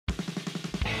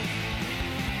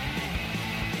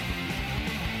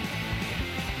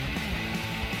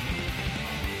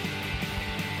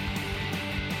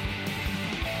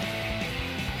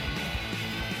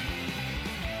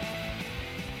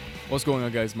What's going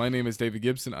on, guys? My name is David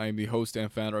Gibson. I am the host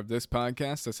and founder of this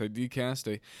podcast, SIDcast,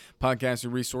 a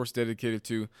podcasting resource dedicated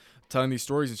to telling these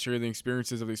stories and sharing the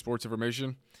experiences of the sports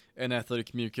information and athletic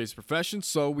communications profession.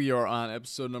 So we are on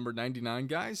episode number 99,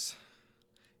 guys.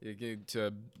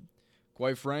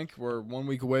 Quite frank, we're 1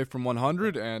 week away from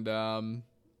 100, and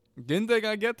didn't think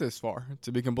I'd get this far,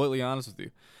 to be completely honest with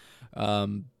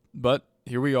you. But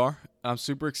here we are. I'm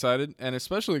super excited, and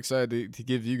especially excited to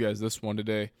give you guys this one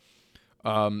today.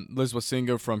 Liz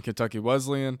Wacienga from Kentucky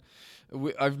Wesleyan.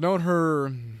 I've known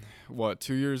her,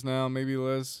 2 years now, maybe,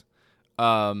 Liz?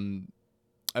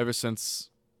 Ever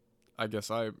since, I guess,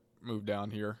 I moved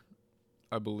down here,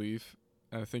 I believe.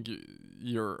 And I think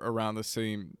you're around the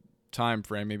same time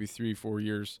frame, maybe 3-4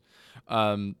 years.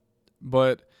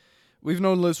 But we've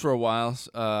known Liz for a while.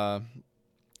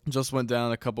 Just went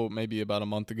down maybe about a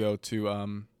month ago to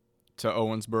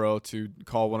Owensboro to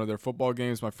call one of their football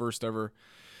games, my first ever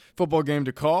football game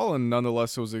to call, and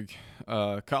nonetheless it was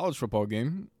a college football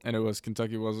game, and it was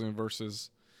Kentucky Wesleyan versus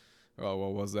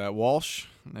Walsh.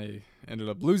 They ended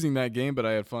up losing that game, but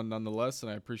I had fun nonetheless, and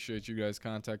I appreciate you guys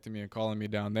contacting me and calling me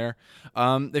down there.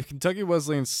 If Kentucky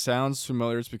Wesleyan sounds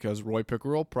familiar, it's because Roy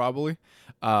Pickerel, probably,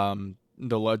 the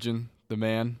legend, the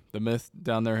man, the myth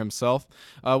down there himself.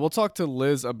 We'll talk to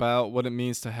Liz about what it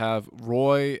means to have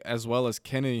Roy as well as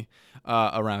Kenny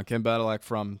around. Ken Badalak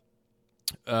from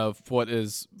what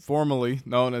is formerly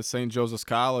known as St. Joseph's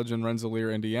College in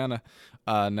Rensselaer, Indiana.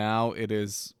 Now it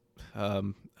is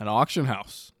an auction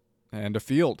house and a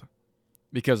field,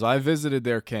 because I visited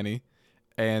there, Kenny,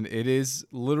 and it is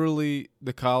literally,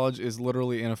 the college is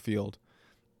literally in a field,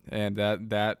 and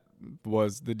that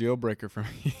was the deal breaker for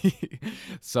me.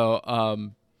 So,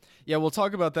 yeah, we'll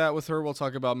talk about that with her. We'll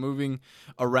talk about moving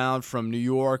around from New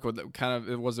York.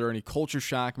 Was there any culture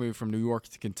shock moving from New York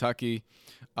to Kentucky?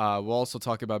 We'll also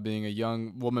talk about being a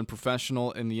young woman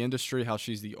professional in the industry, how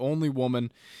she's the only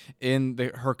woman in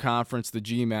her conference, the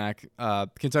GMAC.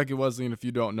 Kentucky Wesleyan, if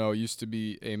you don't know, used to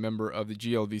be a member of the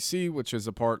GLVC, which is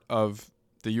a part of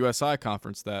the USI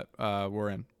conference that we're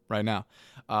in right now.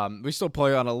 We still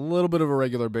play on a little bit of a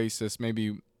regular basis,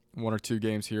 maybe 1 or 2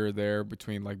 games here or there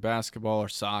between like basketball or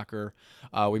soccer.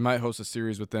 We might host a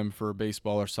series with them for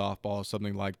baseball or softball or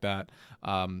something like that.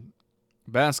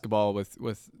 Basketball,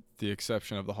 with the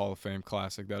exception of the Hall of Fame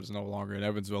Classic, that is no longer in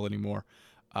Evansville anymore.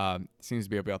 Seems to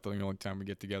be about the only time we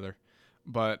get together.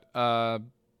 But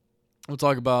we'll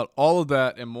talk about all of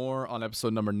that and more on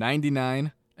episode number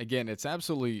 99. Again, it's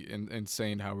absolutely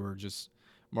insane how we're just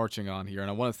marching on here, and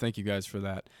I want to thank you guys for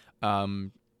that.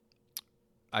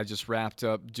 I just wrapped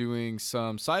up doing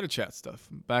some Side of Chat stuff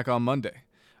back on Monday.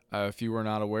 If you were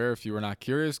not aware, if you were not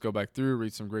curious, go back through,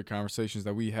 read some great conversations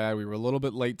that we had. We were a little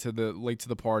bit late to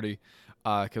the party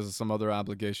because of some other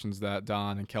obligations that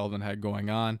Don and Kelvin had going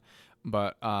on.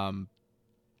 But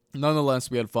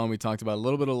nonetheless, we had fun. We talked about a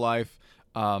little bit of life,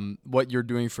 what you're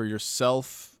doing for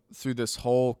yourself through this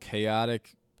whole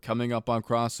chaotic coming up on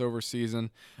crossover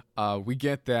season. We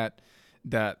get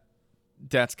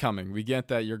that's coming. We get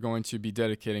that you're going to be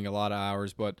dedicating a lot of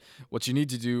hours, but what you need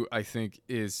to do, I think,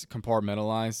 is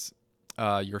compartmentalize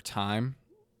your time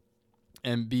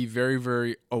and be very,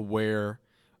 very aware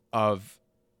of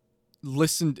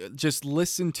listen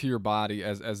to your body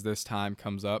as this time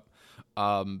comes up.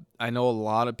 I know a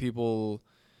lot of people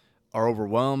are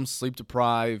overwhelmed, sleep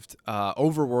deprived,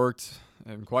 overworked,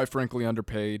 and quite frankly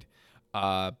underpaid.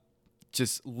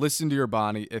 Just listen to your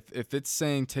body. If it's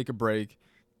saying take a break,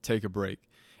 take a break.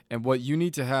 And what you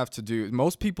need to have to do,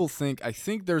 I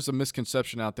think there's a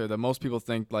misconception out there that most people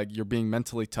think like you're being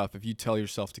mentally tough if you tell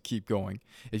yourself to keep going.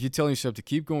 If you tell yourself to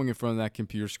keep going in front of that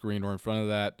computer screen or in front of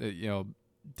that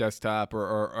desktop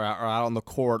or out on the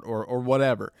court or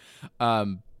whatever. I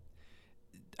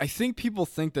think people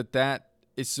think that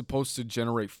is supposed to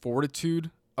generate fortitude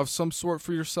of some sort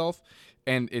for yourself,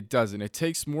 and it doesn't. It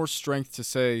takes more strength to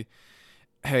say,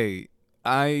 hey,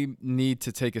 I need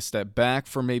to take a step back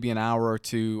for maybe an hour or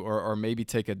two, or maybe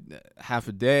take a half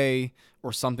a day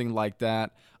or something like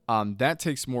that. That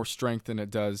takes more strength than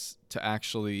it does to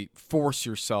actually force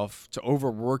yourself, to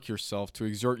overwork yourself, to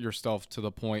exert yourself to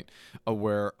the point of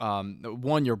where,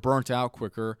 one, you're burnt out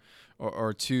quicker,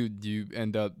 or two, you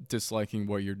end up disliking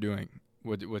what you're doing,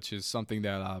 which is something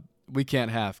that we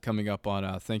can't have coming up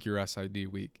on Thank Your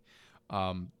SID week.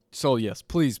 So, yes,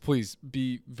 please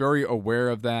be very aware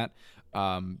of that.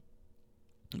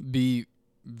 Be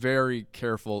very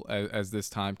careful as this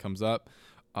time comes up.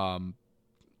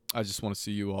 I just want to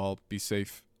see you all be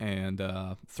safe and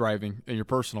thriving in your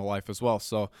personal life as well.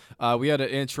 So we had an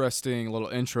interesting little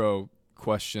intro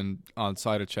question on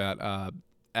Side of Chat.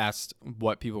 asked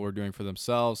what people were doing for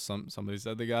themselves. Somebody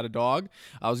said they got a dog.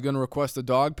 I was going to request a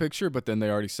dog picture, but then they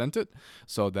already sent it.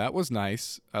 So that was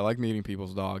nice. I like meeting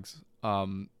people's dogs.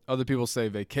 Other people say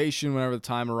vacation whenever the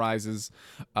time arises.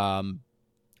 And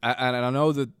I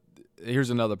know that here's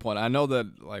another point. I know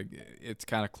that like it's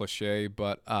kind of cliche,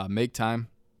 but make time,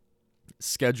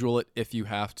 schedule it if you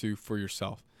have to for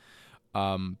yourself.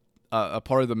 A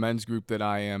part of the men's group that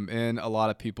I am in, a lot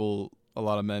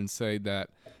of men say that,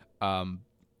 how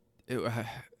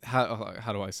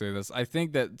do I say this? I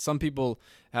think that some people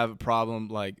have a problem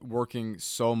like working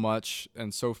so much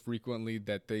and so frequently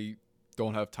that they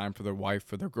don't have time for their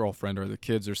wife or their girlfriend or their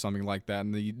kids or something like that.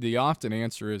 And the often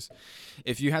answer is,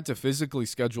 if you had to physically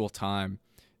schedule time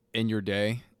in your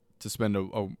day to spend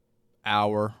a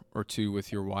hour or two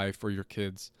with your wife or your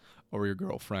kids or your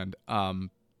girlfriend,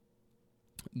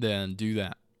 then do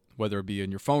that, whether it be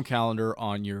in your phone calendar,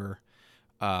 on your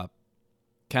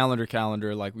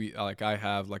calendar like I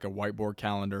have like a whiteboard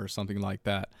calendar or something like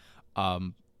that.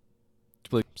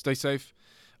 Please stay safe.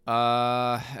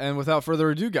 And without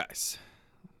further ado, guys,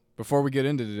 before we get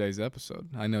into today's episode,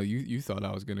 I know you thought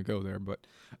I was going to go there, but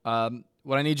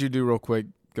what I need you to do real quick,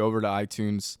 go over to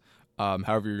iTunes,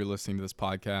 however you're listening to this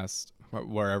podcast,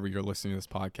 wherever you're listening to this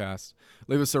podcast,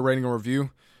 leave us a rating or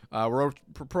review. We're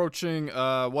approaching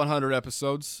 100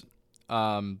 episodes,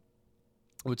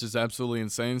 which is absolutely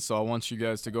insane. So I want you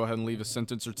guys to go ahead and leave a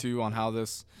sentence or two on how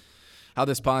this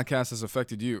podcast has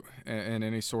affected you in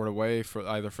any sort of way, for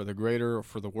either for the greater or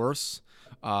for the worse.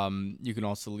 You can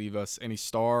also leave us any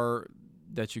star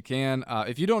that you can.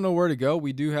 If you don't know where to go,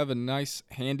 we do have a nice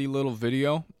handy little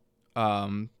video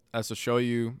as to show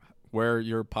you where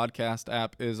your podcast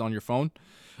app is on your phone.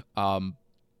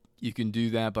 You can do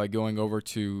that by going over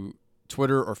to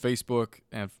Twitter or Facebook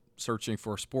and searching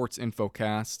for Sports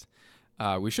Infocast.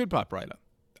 We should pop right up.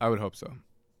 I would hope so.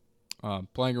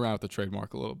 Playing around with the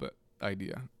trademark a little bit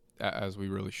idea, as we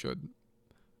really should.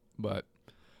 But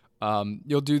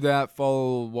you'll do that.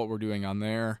 Follow what we're doing on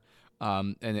there.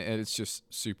 And it's just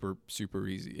super, super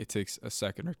easy. It takes a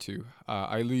second or two.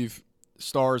 I leave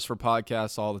stars for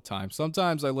podcasts all the time.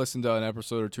 Sometimes I listen to an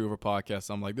episode or two of a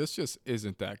podcast. I'm like, this just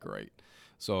isn't that great.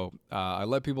 So I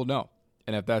let people know.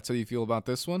 And if that's how you feel about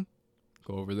this one,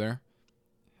 go over there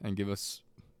and give us,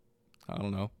 I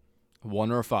don't know, a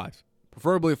 1 or a 5.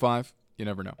 Preferably a 5. You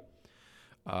never know.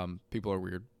 People are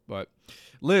weird. But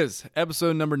Liz,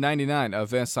 episode number 99 of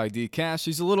SID Cast.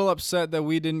 She's a little upset that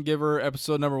we didn't give her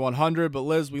episode number 100. But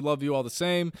Liz, we love you all the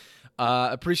same.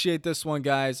 Appreciate this one,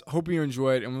 guys. Hope you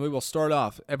enjoyed. And we will start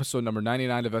off episode number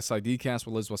 99 of SID Cast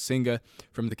with Liz Wacienga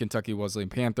from the Kentucky Wesleyan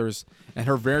Panthers and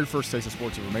her very first taste of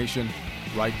sports information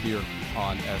right here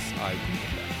on SID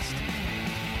Cast.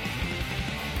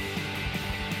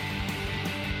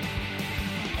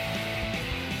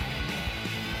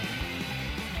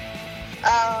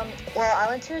 Well, I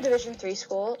went to a Division III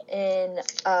school in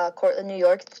Cortland, New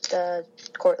York,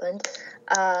 Cortland.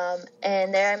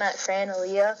 And there I met Fran and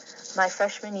Aaliyah. My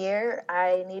freshman year,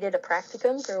 I needed a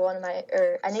practicum for I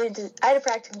had a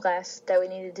practicum class that we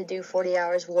needed to do 40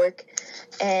 hours of work.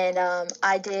 And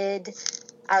I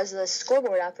was the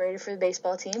scoreboard operator for the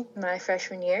baseball team my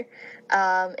freshman year.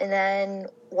 And then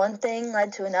one thing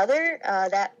led to another.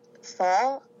 That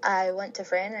fall, I went to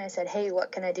Fran and I said, hey,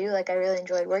 what can I do? Like, I really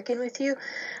enjoyed working with you.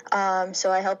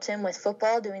 So I helped him with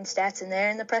football, doing stats in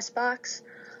there in the press box.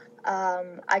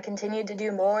 I continued to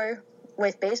do more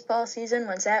with baseball season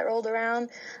once that rolled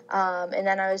around. And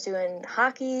then I was doing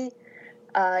hockey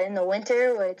in the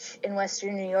winter, which in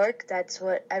Western New York, that's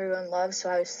what everyone loves. So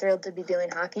I was thrilled to be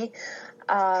doing hockey.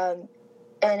 And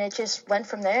it just went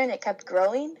from there and it kept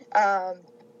growing.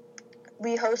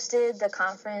 We hosted the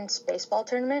conference baseball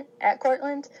tournament at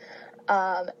Cortland,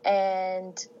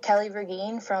 and Kelly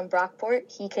Vergeen from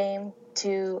Brockport, he came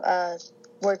to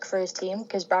work for his team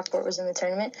because Brockport was in the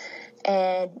tournament,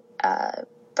 and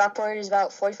Brockport is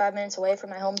about 45 minutes away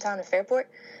from my hometown of Fairport,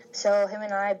 so him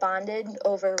and I bonded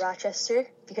over Rochester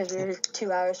because we were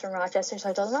 2 hours from Rochester,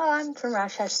 so I told him, I'm from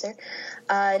Rochester,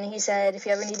 and he said, if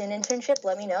you ever need an internship,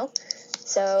 let me know.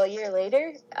 So a year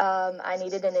later, I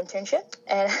needed an internship,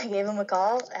 and I gave him a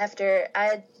call after I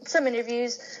had some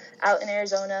interviews out in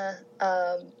Arizona.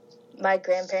 My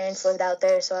grandparents lived out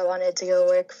there, so I wanted to go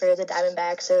work for the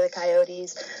Diamondbacks or the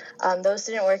Coyotes. Those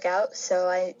didn't work out, so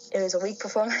it was a week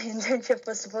before my internship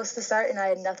was supposed to start, and I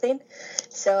had nothing.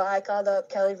 So I called up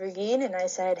Kelly Vergeen, and I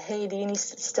said, hey, do you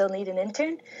still need an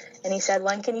intern? And he said,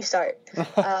 when can you start?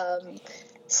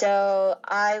 So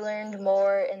I learned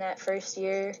more in that first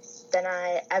year than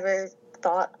I ever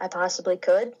thought I possibly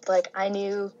could. Like, I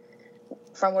knew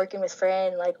from working with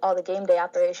Fran, like all the game day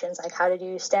operations, like how to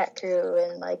do stat crew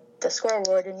and like the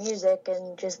scoreboard and music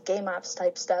and just game ops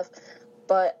type stuff.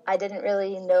 But I didn't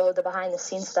really know the behind the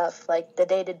scenes stuff, like the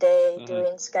day to day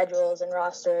doing schedules and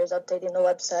rosters, updating the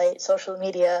website, social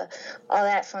media, all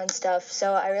that fun stuff.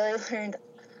 So I really learned.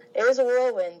 It was a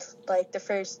whirlwind. Like the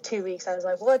first 2 weeks, I was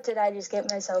like, what did I just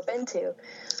get myself into?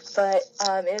 But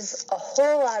it was a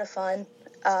whole lot of fun.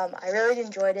 I really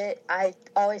enjoyed it. I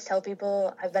always tell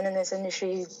people I've been in this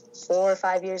industry 4 or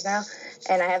 5 years now,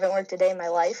 and I haven't worked a day in my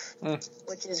life,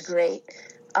 which is great.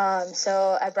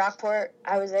 So at Brockport,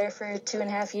 I was there for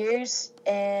 2.5 years,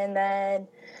 and then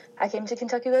I came to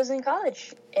Kentucky Wesleyan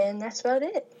College, and that's about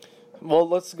it. Well,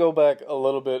 let's go back a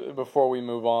little bit before we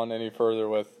move on any further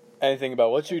with anything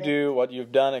about what you do, what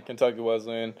you've done at Kentucky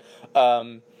Wesleyan.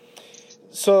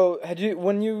 So,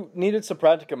 when you needed some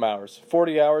practicum hours,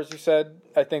 40 hours, you said?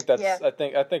 I think that's. Yeah. I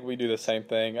think we do the same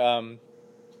thing. I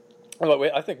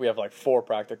think we have like 4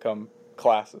 practicum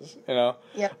classes. You know.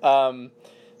 Yeah.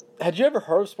 Had you ever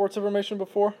heard of sports information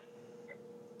before?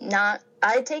 Not.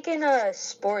 I'd taken a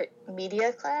sport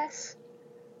media class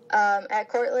at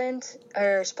Cortland,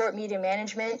 or sport media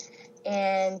management,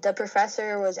 and the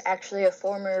professor was actually a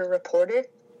former reporter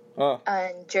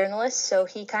and journalist, so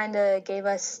he kind of gave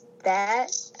us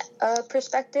that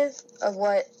perspective of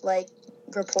what like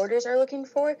reporters are looking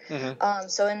for.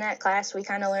 So in that class we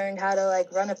kind of learned how to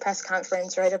like run a press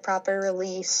conference, write a proper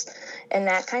release, and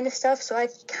that kind of stuff. So I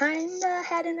kind of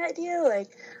had an idea.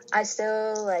 Like I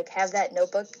still like have that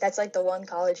notebook. That's like the one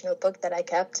college notebook that I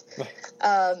kept.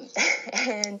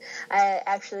 And I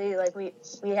actually like we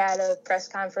had a press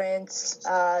conference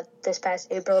this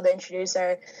past April to introduce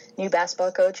our new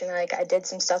basketball coach, and like I did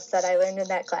some stuff that I learned in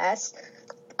that class.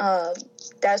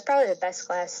 That was probably the best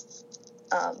class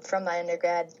from my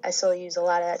undergrad. I still use a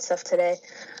lot of that stuff today.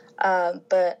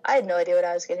 But I had no idea what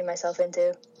I was getting myself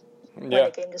into when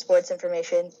it came to sports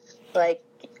information. Like,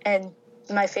 and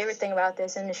my favorite thing about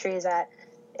this industry is that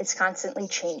it's constantly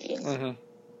changing.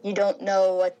 You don't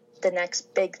know what the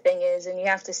next big thing is, and you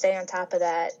have to stay on top of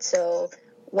that. So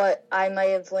what I might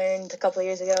have learned a couple of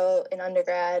years ago in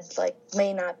undergrad, like,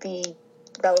 may not be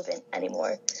relevant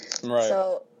anymore. Right.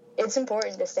 So it's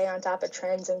important to stay on top of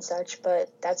trends and such, but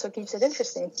that's what keeps it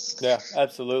interesting. Yeah,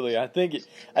 absolutely. I think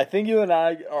you and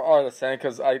I are the same,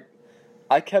 because I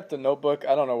kept a notebook.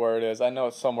 I don't know where it is. I know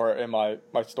it's somewhere in my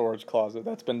storage closet.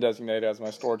 That's been designated as my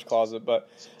storage closet. But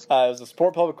it was a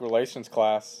sport public relations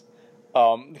class,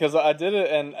 because I did it,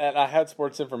 and I had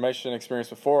sports information experience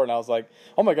before, and I was like,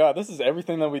 oh my God, this is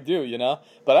everything that we do, you know?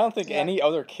 But I don't think any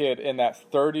other kid in that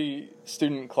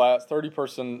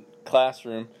 30-person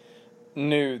classroom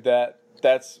knew that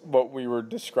that's what we were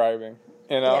describing,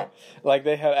 you know? Yeah. Like,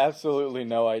 they had absolutely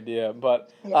no idea. But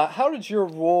how did your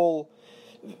role,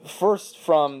 first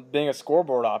from being a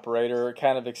scoreboard operator,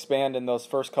 kind of expand in those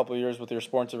first couple of years with your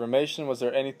sports information? Was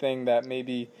there anything that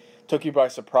maybe took you by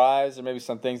surprise, or maybe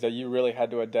some things that you really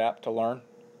had to adapt to learn?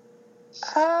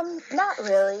 Not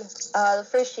really. The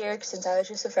first year, since I was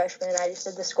just a freshman, I just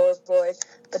did the scoreboard.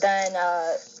 But then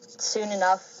soon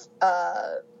enough,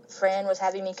 Fran was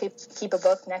having me keep a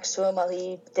book next to him while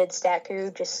he did stat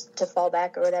crew, just to fall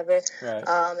back or whatever. Right.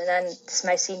 And then this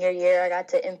my senior year, I got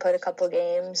to input a couple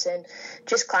games and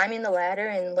just climbing the ladder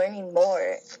and learning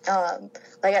more.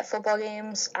 Like at football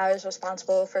games, I was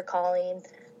responsible for calling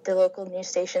the local news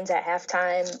stations at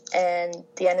halftime and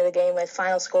the end of the game with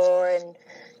final score and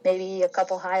maybe a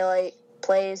couple highlight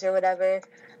plays or whatever.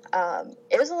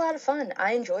 It was a lot of fun.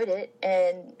 I enjoyed it,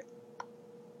 and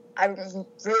I'm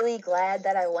really glad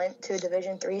that I went to a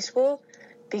Division III school,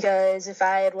 because if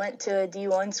I had went to a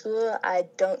D1 school, I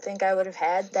don't think I would have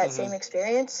had that same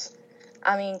experience.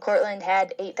 I mean, Cortland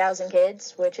had 8,000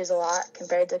 kids, which is a lot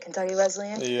compared to Kentucky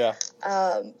Wesleyan. Yeah.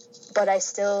 But I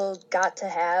still got to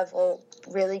have a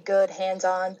really good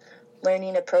hands-on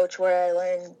learning approach where I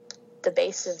learned the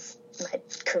base of my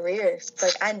career.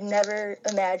 Like, I never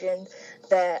imagined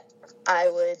that I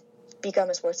would become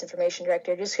a sports information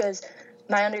director, just because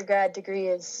my undergrad degree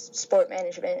is sport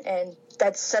management, and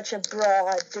that's such a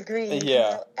broad degree. You can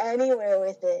go anywhere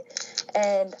with it.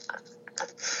 And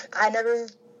I never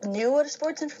knew what a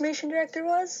sports information director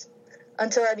was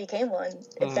until I became one,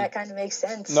 if that kind of makes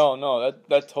sense. No,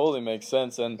 that totally makes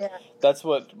sense, and that's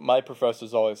what my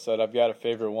professors always said. I've got a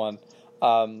favorite one.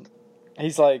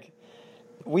 He's like,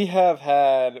 we have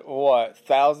had,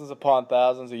 thousands upon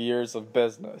thousands of years of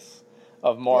business,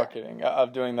 of marketing,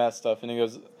 of doing that stuff, and he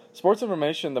goes, sports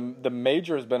information, the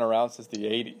major has been around since the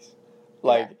 80s.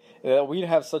 Like, we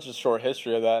have such a short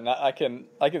history of that, and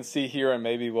I can see here in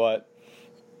maybe,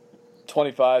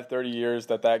 25, 30 years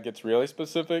that gets really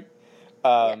specific.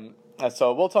 And And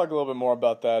so we'll talk a little bit more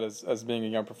about that as being a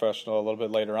young professional a little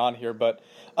bit later on here. But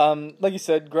like you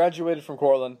said, graduated from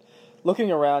Cortland.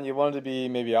 Looking around, you wanted to be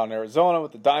maybe out in Arizona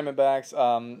with the Diamondbacks.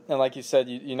 And like you said,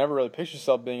 you never really pictured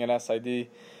yourself being an SID.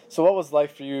 So what was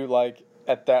life for you like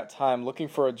at that time, looking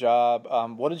for a job?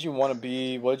 What did you want to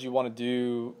be? What did you want to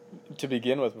do to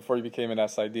begin with before you became an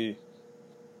SID?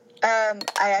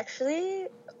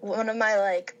 One of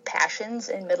my passions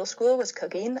in middle school was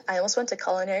cooking. I almost went to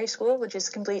culinary school, which is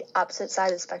complete opposite side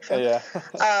of the spectrum. Yeah.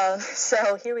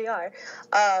 So here we are.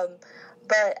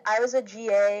 But I was a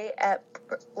GA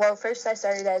first I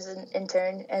started as an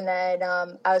intern, and then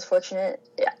I was fortunate.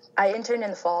 I interned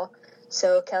in the fall,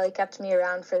 so Kelly kept me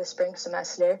around for the spring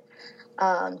semester.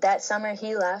 That summer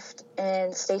he left,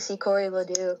 and Stacy Corey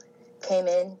Ledoux came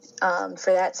in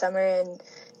for that summer, and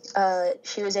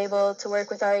she was able to work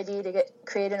with RID to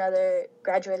create another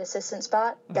graduate assistant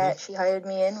spot that she hired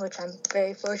me in, which I'm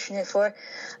very fortunate for.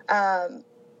 At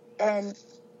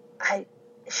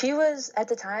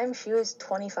the time, she was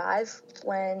 25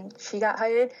 when she got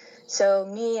hired. So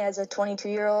me as a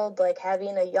 22-year-old,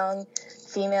 having a young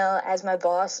female as my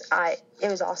boss, it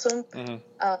was awesome.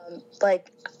 I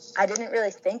didn't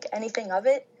really think anything of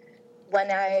it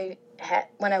when I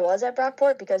was at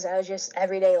Brockport, because that was just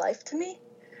everyday life to me.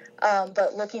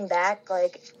 But looking back,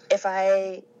 Kelly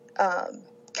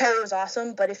was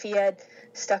awesome, but if he had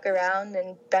stuck around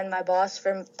and been my boss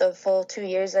for the full 2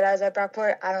 years that I was at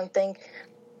Brockport, I don't think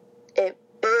it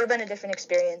would have been a different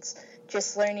experience.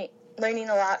 Just learning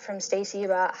a lot from Stacy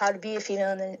about how to be a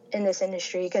female in this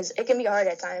industry, because it can be hard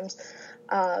at times.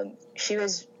 She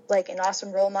was an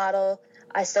awesome role model.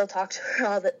 I still talk to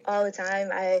her all the time.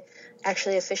 I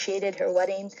actually officiated her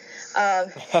wedding.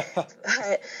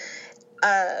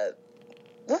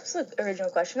 What was the original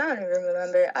question? I don't even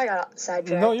remember. I got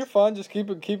sidetracked. No, you're fine. Just keep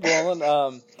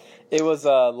rolling. It was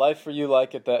life for you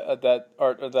at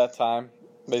that time,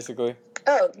 basically.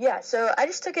 Oh yeah. So I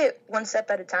just took it one step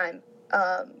at a time.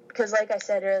 Because like I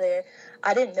said earlier,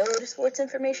 I didn't know what a sports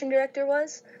information director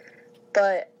was,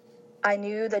 but I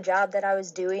knew the job that I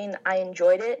was doing. I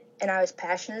enjoyed it, and I was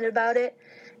passionate about it,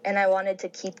 and I wanted to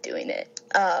keep doing it.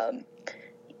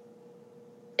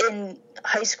 In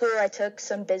high school, I took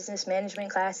some business management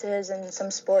classes and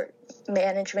some sport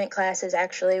management classes.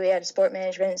 Actually, we had a sport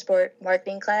management and sport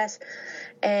marketing class,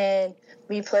 and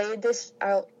we played this.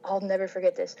 I'll never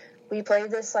forget this. We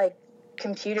played this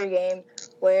computer game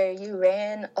where you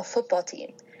ran a football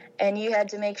team, and you had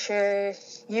to make sure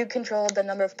you controlled the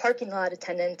number of parking lot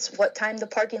attendants, what time the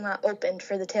parking lot opened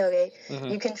for the tailgate.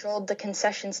 You controlled the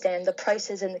concession stand, the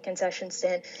prices in the concession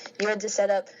stand. You had to set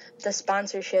up the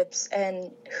sponsorships and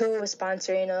who was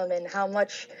sponsoring them and how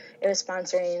much it was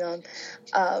sponsoring them.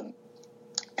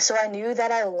 So I knew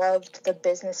that I loved the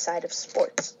business side of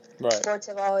sports. Right. Sports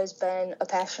have always been a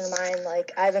passion of mine.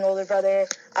 I have an older brother.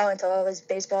 I went to all his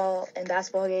baseball and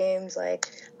basketball games. I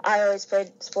always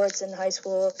played sports in high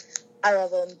school. I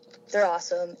love them. They're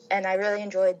awesome. And I really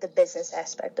enjoyed the business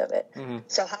aspect of it.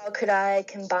 So how could I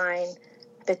combine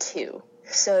the two?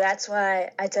 So that's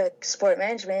why I took sport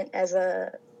management as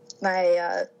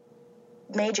my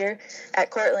major at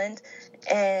Cortland.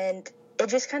 And it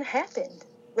just kind of happened.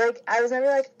 I was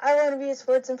never I want to be a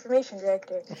sports information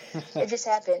director. It just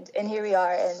happened, and here we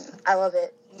are, and I love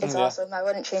it. It's awesome. I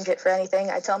wouldn't change it for anything.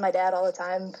 I tell my dad all the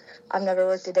time, I've never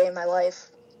worked a day in my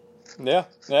life. Yeah,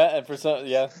 and for some,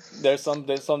 there's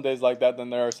some days like that.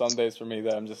 Then there are some days for me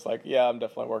that I'm just I'm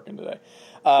definitely working today.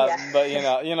 But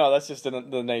that's just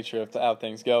the nature of how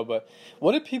things go. But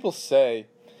what did people say?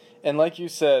 And like you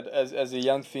said, as a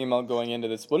young female going into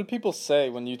this, what did people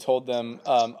say when you told them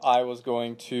I was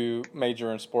going to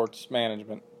major in sports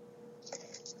management?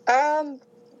 A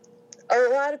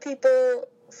lot of people,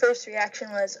 first reaction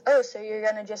was, oh, so you're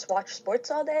going to just watch sports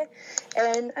all day?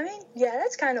 And, I mean, yeah,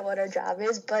 that's kind of what our job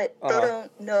is, but they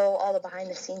don't know all the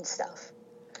behind-the-scenes stuff.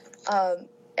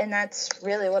 And that's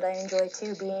really what I enjoy,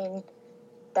 too, being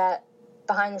that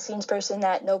behind-the-scenes person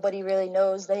that nobody really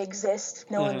knows they exist.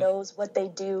 No one knows what they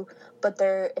do, but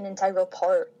they're an integral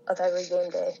part of every game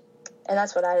day. And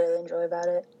that's what I really enjoy about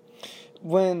it.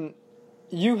 When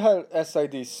you had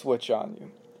SID switch on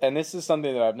you, and this is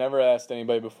something that I've never asked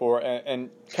anybody before, and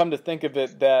come to think of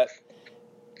it, that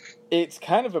it's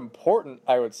kind of important,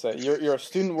 I would say. You're a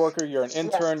student worker, you're an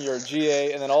intern, you're a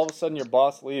GA, and then all of a sudden your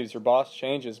boss leaves, your boss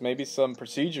changes, maybe some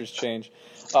procedures change.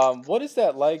 What is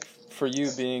that like for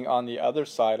you being on the other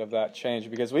side of that change?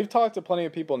 Because we've talked to plenty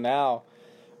of people now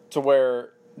to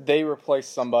where they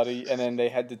replaced somebody and then they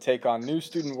had to take on new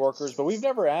student workers, but we've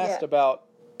never asked about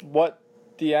what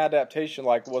the adaptation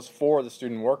like was for the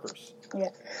student workers? Yeah.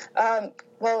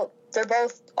 Well, they're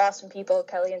both awesome people,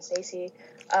 Kelly and Stacy.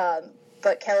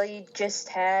 But Kelly just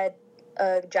had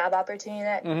a job opportunity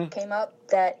that came up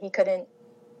that he couldn't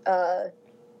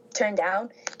turn down.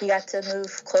 He got to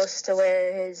move close to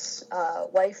where his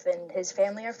wife and his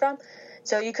family are from,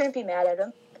 so you couldn't be mad at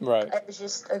him. Right. It was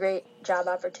just a great job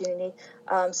opportunity.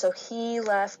 So he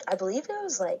left, I believe it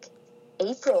was like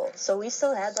April, so we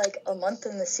still had like a month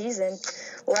in the season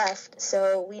left.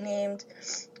 So we named,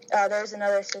 there's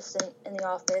another assistant in the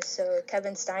office, so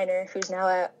Kevin Steiner, who's now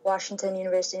at Washington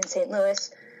University in St.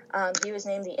 Louis, he was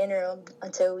named the interim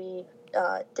until we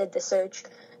did the search.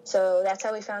 So that's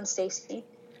how we found Stacy.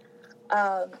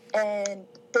 And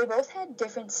they both had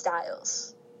different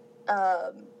styles.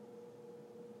 But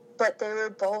they were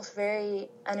both very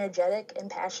energetic and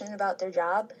passionate about their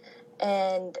job,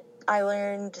 and I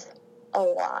learned a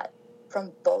lot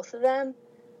from both of them.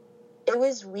 It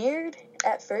was weird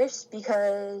at first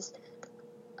because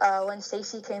when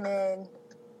Stacy came in,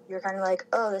 you're kind of like,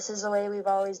 oh, this is the way we've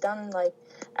always done, like,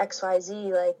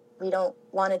 XYZ, like, we don't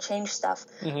want to change stuff.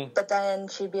 But then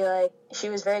she'd be like, she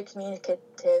was very communicative.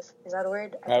 Is that a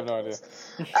word? I have no idea.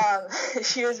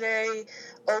 She was very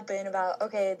open about,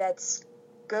 okay, that's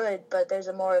good, but there's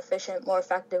a more efficient, more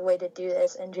effective way to do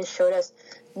this, and just showed us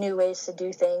new ways to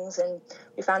do things. And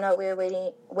we found out we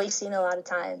were wasting a lot of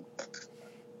time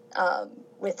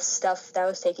with stuff that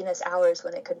was taking us hours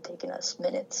when it could have taken us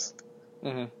minutes.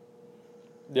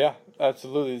 Yeah,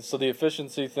 absolutely. So the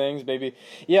efficiency things, maybe.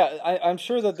 Yeah, I'm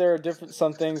sure that there are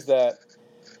some things that,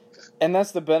 and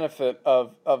that's the benefit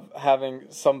of having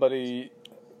somebody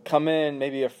come in,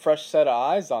 maybe a fresh set of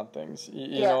eyes on things.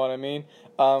 You know what I mean?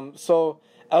 So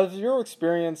out of your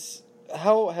experience,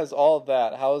 how has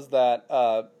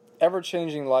that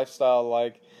ever-changing lifestyle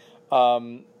like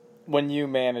when you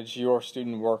manage your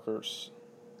student workers?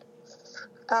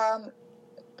 I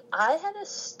had a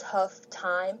tough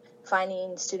time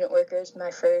finding student workers.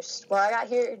 I got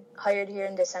hired here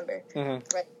in December.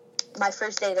 Right. My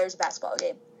first day, there was a basketball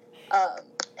game,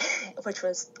 which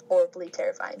was horribly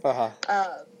terrifying.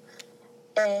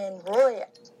 And Roy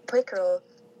Pickerel,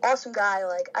 awesome guy,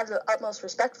 like, I have the utmost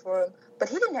respect for him, but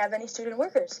he didn't have any student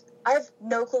workers. I have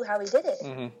no clue how he did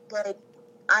it. Like,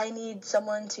 I need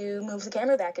someone to move the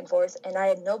camera back and forth, and I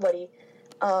had nobody.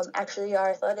 Actually, our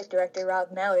athletic director,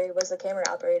 Rob Mallory, was the camera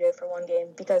operator for one game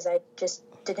because I just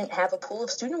didn't have a pool of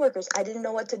student workers. I didn't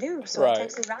know what to do, so I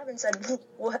texted Rob and said,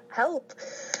 "What help?"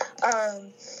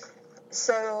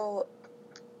 So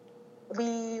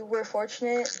we were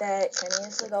fortunate that Kenny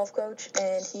is the golf coach,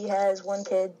 and he has one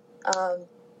kid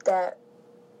that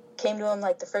came to him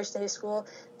like the first day of school,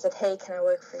 said, "Hey, can I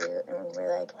work for you?" And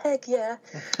we're like, "Heck yeah!"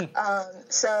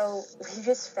 So we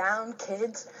just found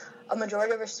kids. A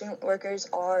majority of our student workers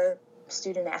are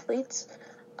student athletes.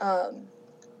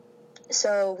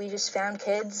 So we just found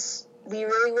kids. We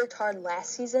really worked hard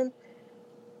last season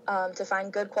to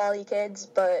find good quality kids,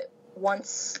 but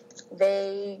once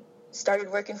they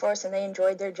started working for us and they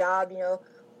enjoyed their job,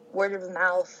 word of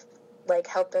mouth, like,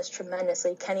 helped us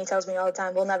tremendously. Kenny tells me all the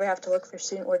time, we'll never have to look for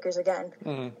student workers again.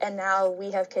 And now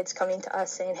we have kids coming to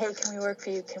us saying, hey, can we work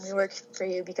for you? Can we work for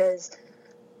you? Because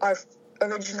our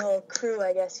original crew,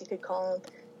 I guess you could call them,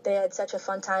 they had such a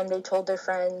fun time. They told their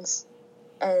friends,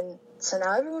 and so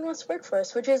now everyone wants to work for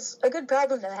us, which is a good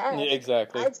problem to have. Yeah,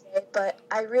 exactly. I'd say, but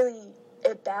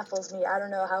it baffles me. I don't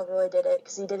know how Roy did it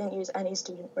because he didn't use any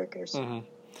student workers.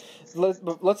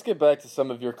 Let's get back to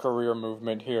some of your career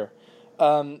movement here.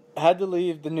 Had to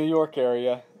leave the New York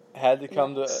area, had to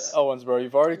come to Owensboro.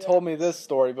 You've already told me this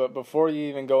story, but before you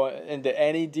even go into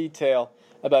any detail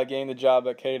about getting the job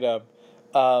at KW,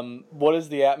 what is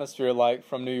the atmosphere like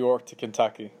from New York to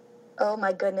Kentucky? Oh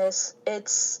my goodness.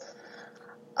 It's,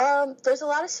 there's a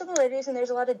lot of similarities and there's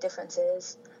a lot of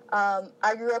differences.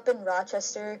 I grew up in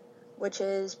Rochester, which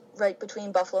is right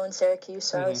between Buffalo and Syracuse,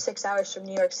 so I was 6 hours from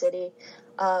New York City.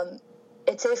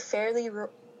 It's a fairly,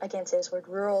 I can't say this word,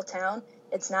 rural town.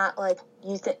 It's not like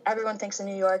everyone thinks of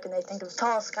New York and they think of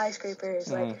tall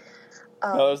skyscrapers. No,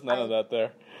 there's none of that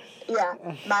there. Yeah,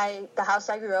 the house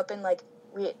I grew up in, like,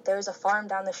 there was a farm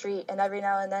down the street, and every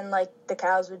now and then, like, the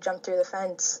cows would jump through the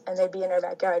fence and they'd be in our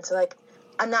backyard. So, like,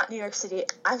 I'm not New York City.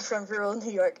 I'm from rural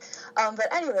New York.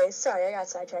 But anyways, sorry, I got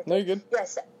sidetracked. No, you're good.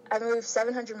 Yes, I moved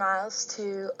 700 miles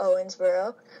to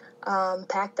Owensboro.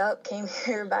 Packed up, came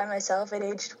here by myself at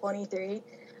age 23.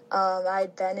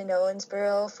 I'd been in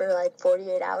Owensboro for like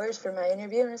 48 hours for my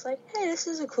interview, and I was like, hey, this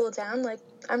is a cool town. Like,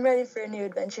 I'm ready for a new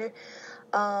adventure.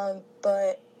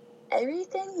 But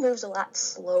everything moves a lot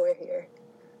slower here.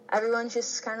 everyone's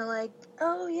just kind of like,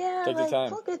 oh yeah, Take your like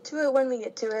time. we'll get to it when we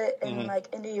get to it. And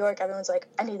like in New York, everyone's like,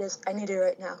 I need this, I need it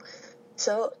right now.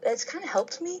 So it's kind of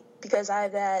helped me because I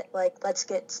have that like let's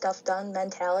get stuff done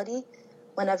mentality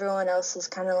when everyone else is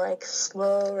kind of like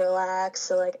slow, relaxed.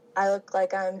 So like I look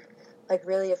like I'm like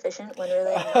really efficient when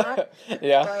really I'm not.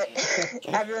 Yeah. But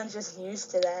everyone's just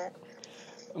used to that.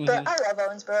 But I love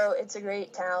Owensboro. It's a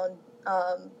great town.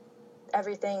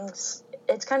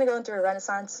 It's kind of going through a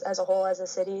renaissance as a whole as a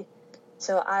city.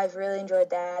 So I've really enjoyed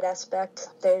that aspect.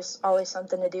 There's always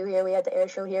something to do here. We had the air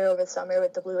show here over the summer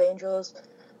with the Blue Angels.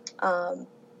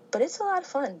 But it's a lot of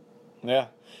fun. Yeah.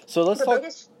 So let's talk.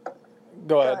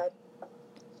 Go ahead.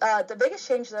 The biggest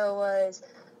change, though, was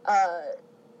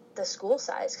the school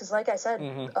size. Because, like I said,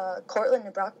 Cortland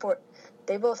and Brockport,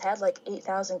 they both had like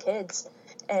 8,000 kids.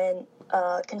 And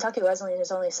Kentucky Wesleyan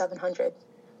is only 700.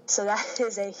 So that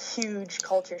is a huge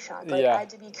culture shock. Like, I had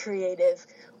to be creative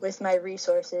with my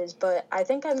resources, but I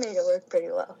think I made it work pretty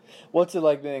well. What's it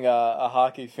like being a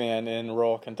hockey fan in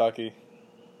rural Kentucky?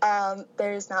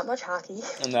 There's not much hockey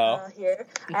here.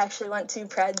 I actually went to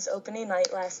Preds opening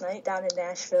night last night down in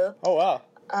Nashville. Oh, wow.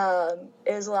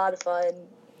 It was a lot of fun.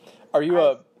 Are you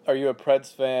a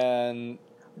Preds fan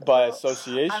by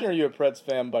association, or are you a Preds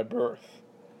fan by birth?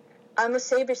 I'm a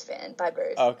Sabres fan by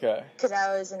birth. Okay. Because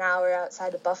I was an hour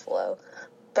outside of Buffalo.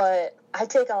 But I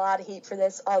take a lot of heat for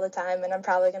this all the time, and I'm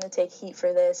probably going to take heat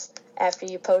for this after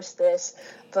you post this.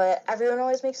 But everyone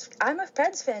always I'm a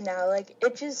Preds fan now. Like,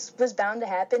 it just was bound to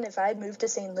happen. If I had moved to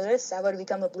St. Louis, I would have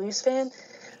become a Blues fan.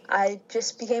 I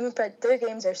just became a Preds. Their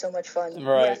games are so much fun.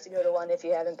 Right. You have to go to one if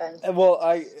you haven't been. Well,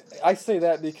 I say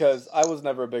that because I was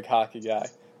never a big hockey guy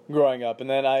growing up. And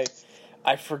then I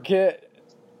forget,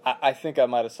 I think I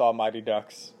might have saw Mighty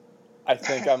Ducks. And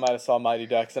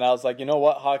I was like, you know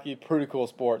what, hockey, pretty cool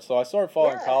sport. So I started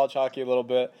following college hockey a little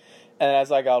bit, and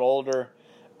as I got older,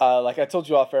 like I told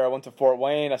you off air, I went to Fort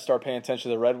Wayne. I started paying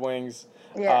attention to the Red Wings.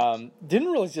 Yeah. Didn't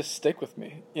really just stick with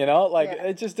me,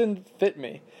 it just didn't fit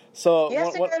me. So you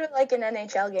have to go to like an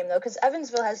NHL game though, because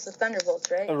Evansville has the Thunderbolts,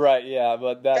 right? Right, yeah,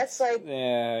 but that's like low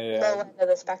end of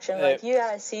the spectrum. Like you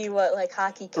gotta see what like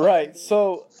hockey can right. be.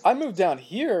 So I moved down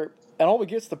here, and all we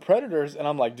get is the Predators, and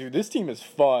I'm like, dude, this team is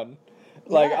fun.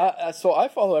 Like, so I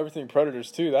follow everything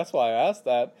Predators, too. That's why I asked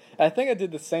that. And I think I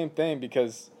did the same thing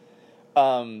because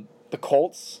the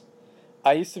Colts,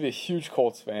 I used to be a huge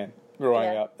Colts fan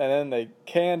growing up. And then they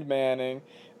canned Manning,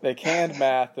 they canned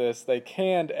Mathis, they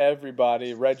canned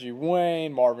everybody, Reggie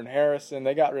Wayne, Marvin Harrison.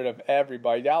 They got rid of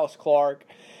everybody, Dallas Clark.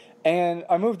 And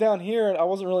I moved down here, and I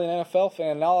wasn't really an NFL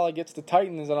fan. Now all I get's the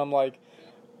Titans, and I'm like,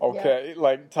 okay,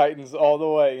 like Titans all the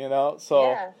way,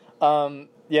 So,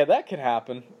 yeah, that could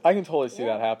happen. I can totally see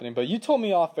that happening. But you told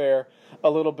me off air a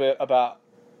little bit about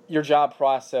your job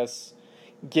process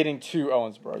getting to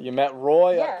Owensboro. You met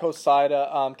Roy at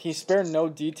COSIDA. Can you spare no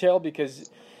detail? Because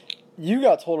you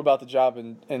got told about the job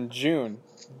in June.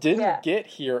 Didn't get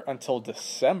here until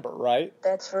December, right?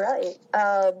 That's right.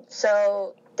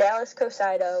 So Dallas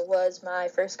COSIDA was my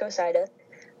first COSIDA.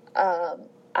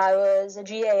 I was a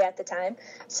GA at the time.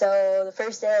 So the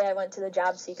first day I went to the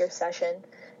job seeker session.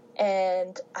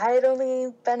 And I had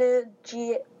only been a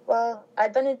GA, I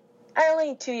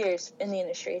only 2 years in the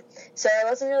industry. So I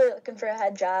wasn't really looking for a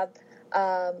head job.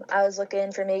 I was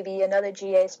looking for maybe another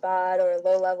GA spot or a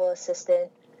low-level assistant.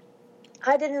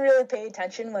 I didn't really pay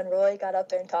attention when Roy got up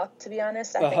there and talked, to be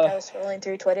honest. I think I was scrolling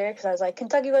through Twitter because I was like,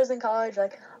 Kentucky was in college.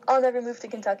 Like, I'll never move to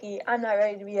Kentucky. I'm not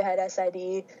ready to be a head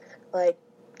SID. Like,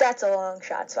 that's a long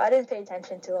shot. So I didn't pay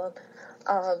attention to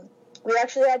him. We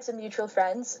actually had some mutual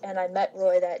friends, and I met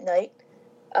Roy that night,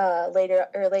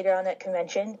 later on at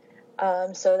convention.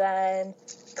 So then,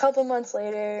 a couple months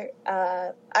later,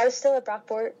 I was still at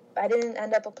Brockport. I didn't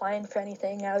end up applying for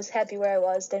anything. I was happy where I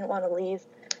was, didn't want to leave.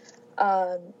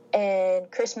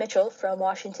 And Chris Mitchell from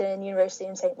Washington University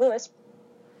in St. Louis,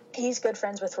 he's good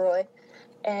friends with Roy.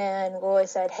 And Roy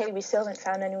said, hey, we still haven't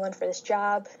found anyone for this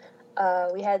job.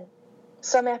 We had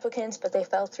some applicants, but they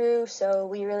fell through, so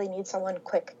we really need someone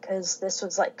quick because this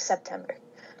was like September.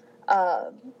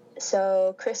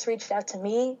 So Chris reached out to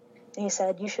me, and he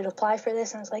said, you should apply for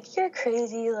this. And I was like, you're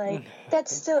crazy. Like,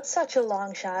 that's still such a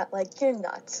long shot. Like, you're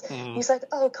nuts. He's like,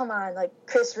 oh, come on. Like,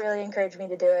 Chris really encouraged me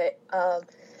to do it.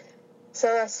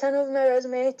 So I sent over my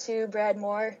resume to Brad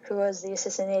Moore, who was the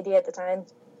assistant AD at the time.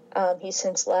 He's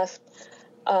since left.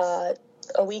 A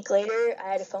week later, I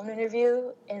had a phone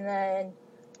interview, and then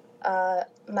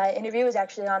my interview was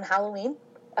actually on Halloween,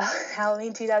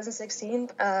 Halloween 2016.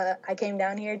 I came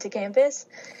down here to campus,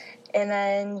 and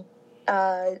then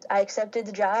I accepted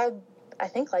the job, I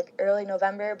think like early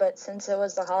November, but since it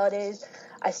was the holidays,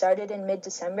 I started in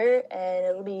mid-December, and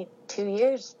it'll be 2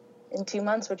 years in 2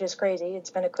 months, which is crazy. It's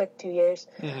been a quick 2 years.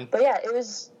 Mm-hmm. But yeah, it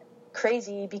was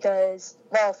crazy because,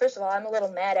 well, first of all, I'm a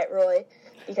little mad at Roy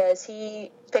because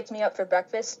he picked me up for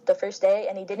breakfast the first day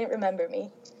and he didn't remember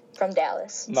me from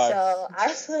Dallas. Nice. So I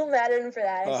was a little mad at him for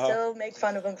that. I still make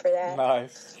fun of him for that.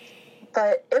 Nice.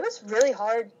 But it was really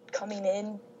hard coming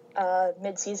in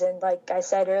mid-season. Like I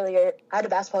said earlier, I had a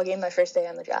basketball game my first day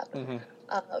on the job.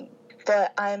 Mm-hmm.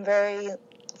 But I'm very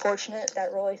fortunate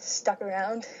that Roy stuck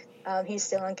around. He's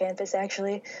still on campus,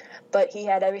 actually. But he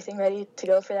had everything ready to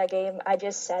go for that game. I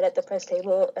just sat at the press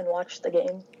table and watched the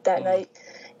game that night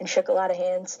and shook a lot of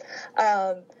hands.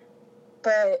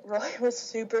 But Roy was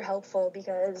super helpful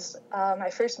because my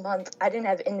first month, I didn't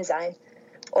have InDesign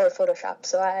or Photoshop,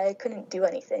 so I couldn't do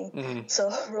anything. Mm-hmm.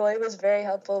 So Roy was very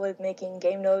helpful with making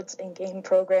game notes and game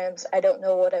programs. I don't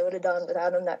know what I would have done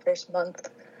without him that first month.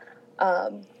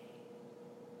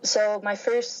 So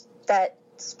that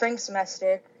spring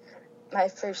semester, my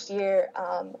first year,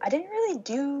 I didn't really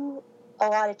do a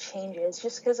lot of changes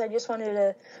just because I just wanted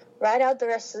to ride out the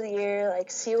rest of the year, like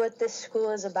see what this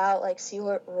school is about, like see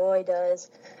what Roy does.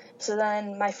 So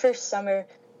then my first summer,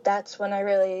 that's when I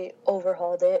really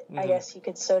overhauled it, I guess you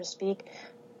could so to speak.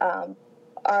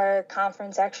 Our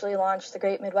conference actually launched the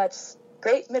Great Midwest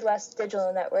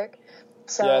Digital Network.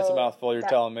 So yeah, it's a mouthful. You're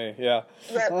telling me. Yeah.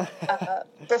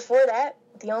 Before that,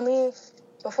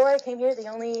 before I came here, the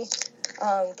only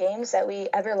games that we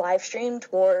ever live streamed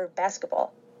were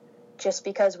basketball, just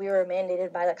because we were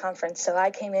mandated by the conference. So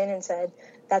I came in and said,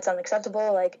 that's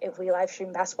unacceptable. Like, if we live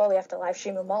stream basketball, we have to live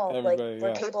stream them all.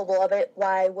 We're capable of it.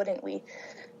 Why wouldn't we?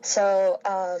 So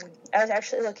I was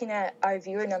actually looking at our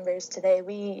viewer numbers today.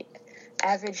 We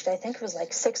averaged, I think it was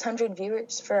like 600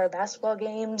 viewers for our basketball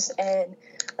games and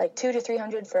like 200 to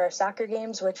 300 for our soccer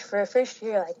games, which for a first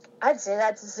year, like, I'd say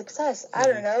that's a success. I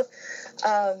don't know.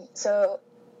 So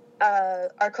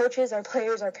our coaches, our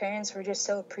players, our parents were just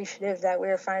so appreciative that we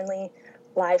were finally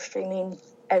live streaming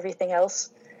everything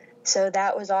else. So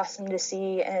that was awesome to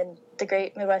see, and the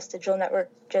Great Midwest Digital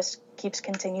Network just keeps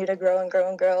continue to grow and grow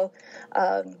and grow.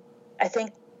 I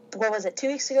think, what was it, 2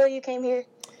 weeks ago you came here?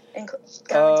 And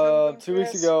 2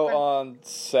 weeks ago on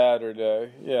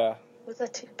Saturday, yeah. Was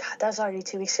that God, that was already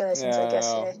 2 weeks ago. That seems like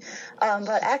yesterday.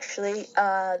 But actually,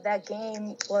 that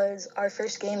game was our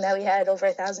first game that we had over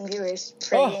 1,000 viewers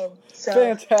for a game. So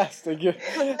fantastic! It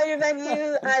might have been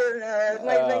you. I don't know. It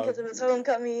might have been because it was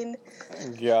homecoming.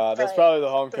 God, that's probably the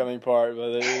homecoming part,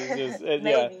 but it's just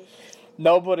yeah.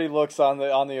 Nobody looks on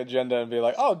the agenda and be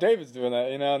like, "Oh, David's doing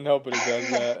that." You know, nobody does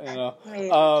that. You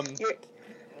know.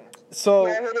 So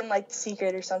you're a hidden, like,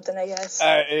 secret or something, I guess.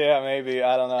 Yeah, maybe.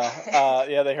 I don't know.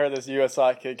 Yeah, they heard this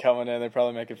USI kid coming in. They're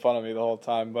probably making fun of me the whole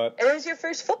time. But it was your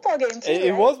first football game, too,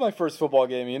 It was my first football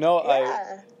game. You know,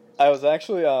 yeah. I was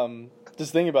actually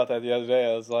just thinking about that the other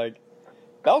day. I was like,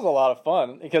 that was a lot of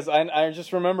fun. Because I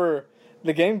just remember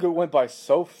the game went by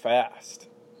so fast.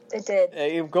 It did.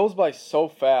 It goes by so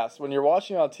fast. When you're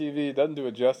watching on TV, it doesn't do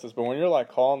it justice. But when you're, like,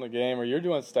 calling the game or you're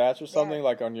doing stats or something,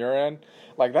 like, on your end,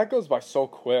 like, that goes by so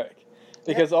quick.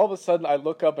 Because all of a sudden I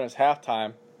look up and it's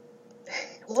halftime.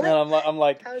 What? And I'm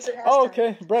like, how is it halftime? Oh,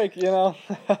 okay, break, you know.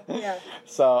 Yeah.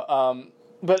 So,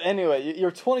 but anyway,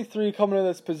 you're 23 coming in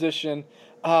this position.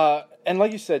 And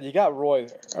like you said, you got Roy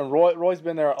there. And Roy's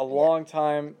been there a long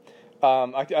time.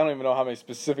 I don't even know how many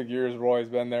specific years Roy's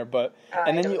been there. But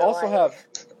and then you also have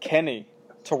Kenny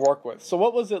to work with. So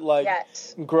what was it like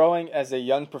growing as a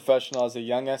young professional, as a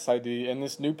young SID, in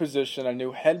this new position, a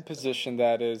new head position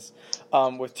that is,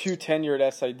 with 2 tenured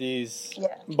SIDs,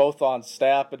 both on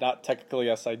staff but not technically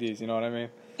SIDs, you know what I mean?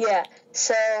 Yeah,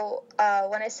 so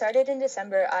when I started in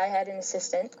December, I had an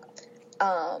assistant.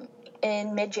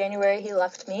 In mid-January, he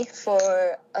left me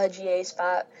for a GA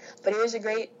spot, but it was a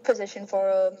great position for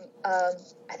him.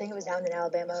 I think it was down in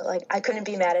Alabama. Like, I couldn't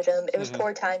be mad at him. It was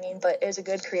poor timing, but it was a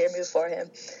good career move for him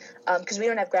because we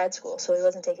don't have grad school, so he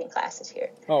wasn't taking classes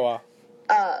here. Oh, wow.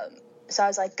 So I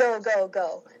was like, go, go,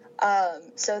 go.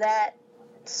 So that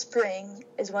spring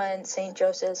is when St.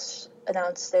 Joseph's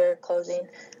announced their closing,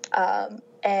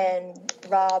 and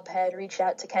Rob had reached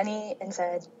out to Kenny and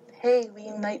said, hey,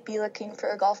 we might be looking for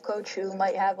a golf coach who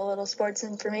might have a little sports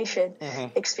information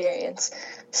experience.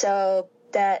 So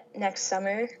that next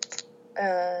summer,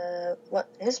 I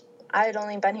had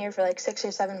only been here for like 6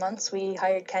 or 7 months. We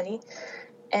hired Kenny,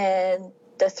 and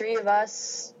the three of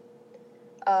us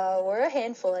were a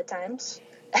handful at times.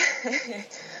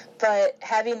 But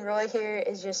having Roy here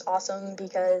is just awesome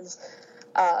because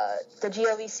the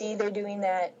GLVC, they're doing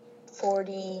that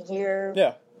 40-year...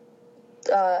 Yeah.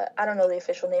 I don't know the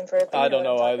official name for it. I don't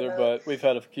know either, but we've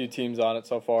had a few teams on it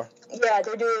so far. Yeah,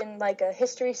 they're doing like a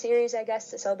history series, I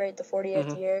guess, to celebrate the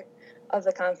 40th year. of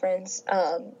the conference.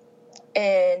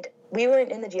 And we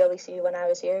weren't in the GLVC when I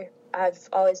was here. I've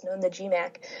always known the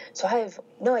GMAC, so I have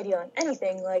no idea on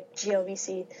anything like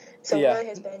GLVC. So Roy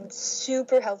has been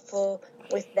super helpful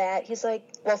with that. He's like,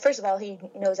 well, first of all, he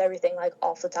knows everything like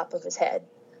off the top of his head.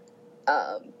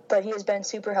 But he has been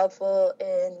super helpful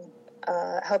in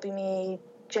helping me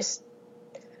just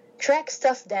track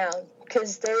stuff down,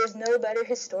 because there is no better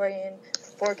historian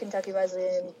for Kentucky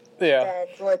Wesleyan than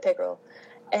Roy Pickerel.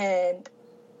 And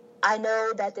I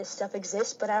know that this stuff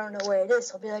exists, but I don't know where it is.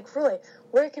 So I'll be like, Roy,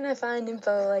 where can I find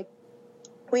info? Like,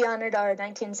 we honored our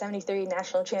 1973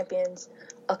 national champions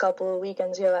a couple of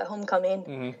weekends ago at homecoming.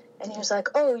 Mm-hmm. And he was like,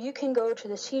 oh, you can go to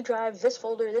the C drive, this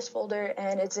folder,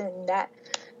 and it's in that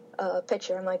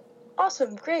picture. I'm like,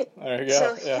 awesome, great. There you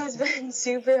go. So he's been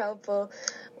super helpful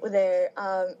there.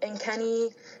 And Kenny,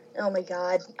 oh my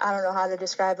God, I don't know how to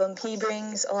describe him. He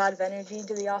brings a lot of energy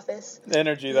to the office.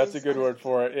 Energy, that's a good word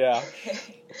for it, yeah.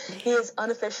 He is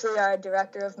unofficially our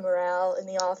director of morale in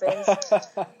the office.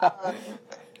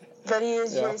 But he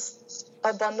is just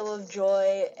a bundle of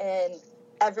joy, and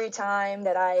every time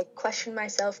that I question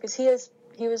myself, because he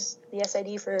was the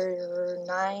SID for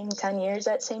 9-10 years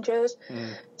at St. Joe's,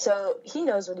 so he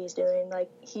knows what he's doing. Like,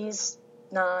 he's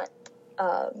not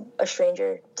a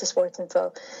stranger to sports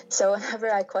info. So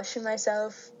whenever I question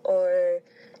myself or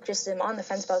just am on the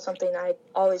fence about something, I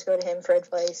always go to him for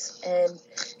advice, and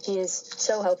he is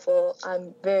so helpful.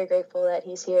 I'm very grateful that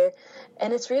he's here,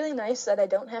 and it's really nice that I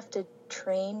don't have to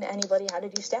train anybody how to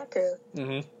do stat crew.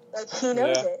 Mm-hmm. Like, he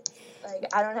knows it.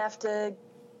 Like, I don't have to,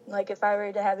 like, if I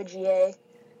were to have a GA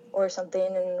or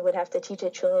something and would have to teach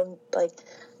it to him, like,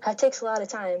 that takes a lot of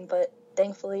time, but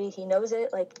thankfully he knows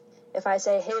it. Like, if I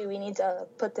say, hey, we need to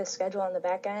put this schedule on the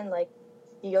back end, like,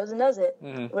 he goes and does it,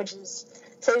 which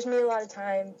saves me a lot of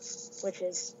time, which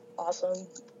is awesome.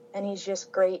 And he's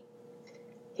just great.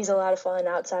 He's a lot of fun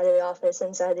outside of the office,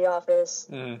 inside the office.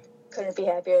 Couldn't be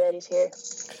happier that he's here.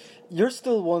 You're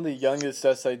still one of the youngest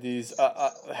SIDs,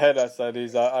 head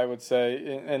SIDs, I would say,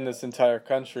 in this entire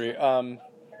country,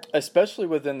 especially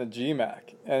within the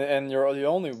GMAC. And you're the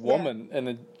only woman in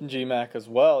the GMAC as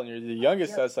well, and you're the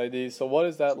youngest SID. So what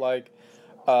is that like,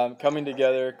 coming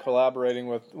together, collaborating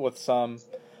with some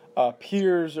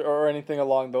peers or anything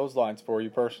along those lines for you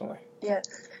personally? Yeah.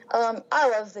 I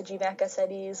love the GMAC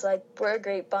SIDs. Like, we're a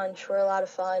great bunch. We're a lot of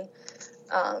fun.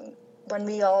 When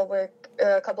we all work,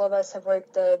 or a couple of us have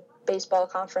worked the baseball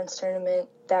conference tournament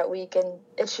that week, and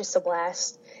it's just a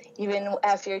blast. Even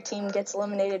after your team gets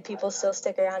eliminated, people still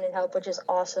stick around and help, which is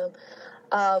awesome.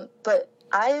 But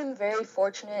I am very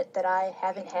fortunate that I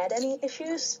haven't had any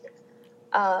issues.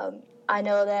 I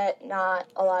know that not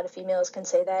a lot of females can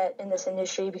say that in this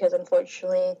industry, because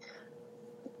unfortunately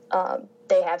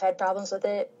they have had problems with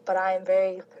it, but I am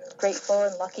very grateful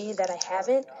and lucky that I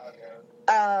haven't.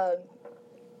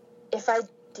 If I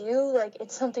do, like,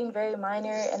 it's something very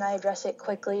minor, and I address it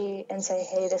quickly and say,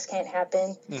 hey, this can't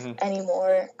happen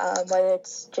anymore, whether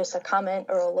it's just a comment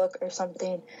or a look or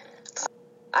something.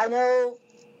 I know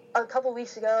a couple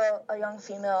weeks ago, a young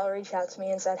female reached out to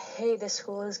me and said, hey, this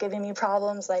school is giving me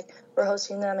problems, like, we're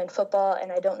hosting them in football,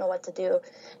 and I don't know what to do.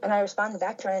 And I responded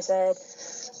back to her and I said,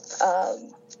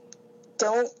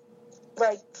 don't,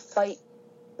 like, fight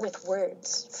with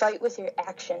words. Fight with your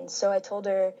actions. So I told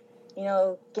her, you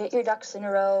know, get your ducks in a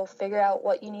row, figure out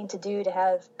what you need to do to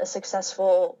have a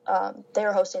successful, they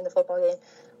were hosting the football game.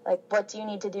 Like, what do you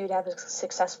need to do to have a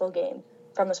successful game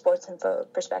from a sports info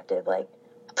perspective? Like,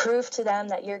 prove to them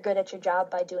that you're good at your job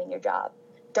by doing your job.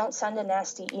 Don't send a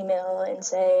nasty email and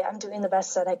say, I'm doing the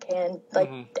best that I can.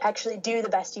 Like, actually do the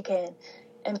best you can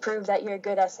and prove that you're a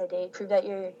good SID, prove that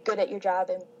you're good at your job,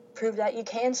 and prove that you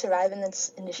can survive in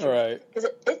this industry. Right. Because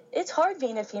it's hard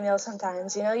being a female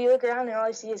sometimes. You know, you look around and all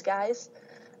you see is guys.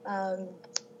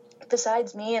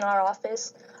 Besides me in our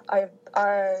office,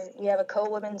 we have a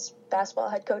co-women's basketball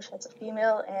head coach that's a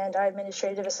female, and our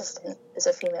administrative assistant is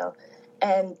a female,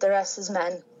 and the rest is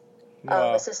men.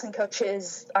 Wow. Assistant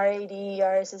coaches, our AD,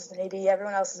 our assistant AD,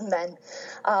 everyone else is men.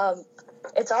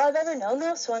 It's all I've ever known,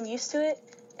 though, so I'm used to it,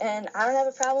 and I don't have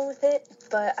a problem with it,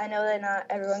 but I know that not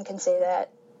everyone can say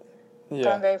that. Yeah.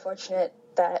 But I'm very fortunate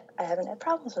that I haven't had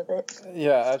problems with it.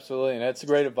 Yeah, absolutely. And that's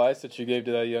great advice that you gave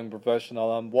to that young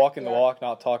professional. Walking the walk,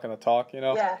 not talking the talk, you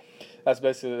know? Yeah. That's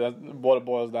basically what it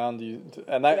boils down to.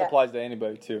 And that applies to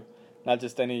anybody, too. Not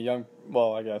just any young,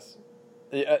 well, I guess.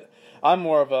 I'm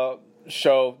more of a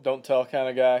show, don't tell kind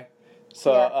of guy.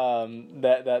 So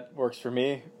that works for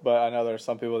me. But I know there's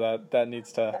some people that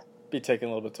needs to be taken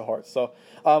a little bit to heart. So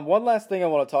one last thing I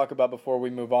want to talk about before we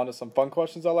move on to some fun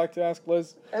questions I like to ask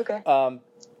Liz. Okay.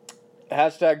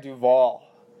 Hashtag Duval.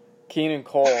 Keenan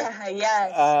Cole.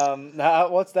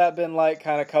 Yes. What's that been like,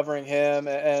 kind of covering him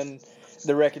and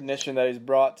the recognition that he's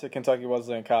brought to Kentucky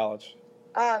Wesleyan College?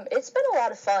 It's been a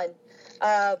lot of fun.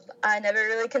 I never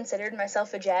really considered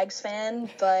myself a Jags fan,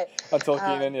 but Until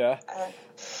Keenan, yeah.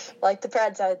 Like the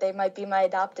Preds, they might be my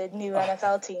adopted new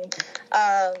NFL team.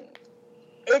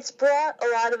 It's brought a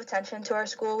lot of attention to our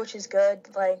school, which is good.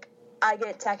 Like, I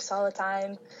get texts all the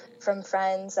time from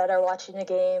friends that are watching a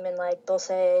game, and like they'll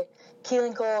say,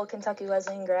 Keelan Cole, Kentucky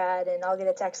Wesleyan grad, and I'll get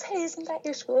a text, hey, isn't that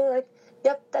your school? Like,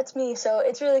 yep, that's me. So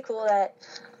it's really cool that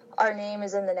our name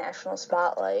is in the national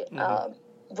spotlight. Mm-hmm.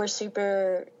 We're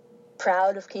super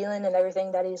proud of Keelan and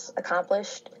everything that he's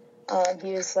accomplished.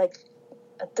 He was like,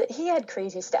 he had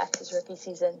crazy stats his rookie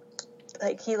season.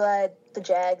 Like, he led the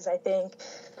Jags, I think.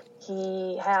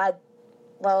 He had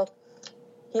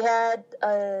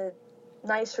a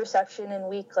nice reception in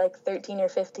week, 13 or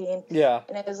 15. Yeah.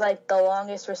 And it was, the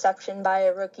longest reception by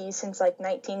a rookie since,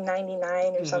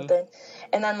 1999 or something.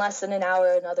 And then less than an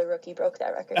hour, another rookie broke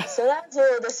that record. So that was a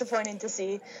little disappointing to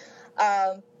see.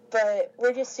 But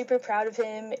we're just super proud of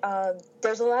him.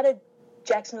 There's a lot of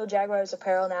Jacksonville Jaguars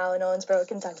apparel now in Owensboro,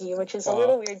 Kentucky, which is a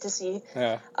little weird to see.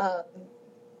 Yeah.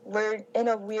 We're in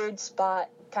a weird spot,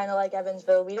 kind of like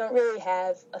Evansville. We don't really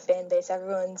have a fan base.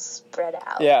 Everyone's spread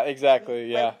out. Yeah,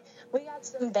 exactly, yeah. We got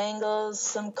some Bengals,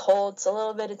 some Colts, a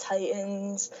little bit of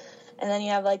Titans, and then you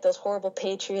have, those horrible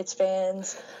Patriots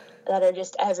fans that are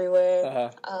just everywhere.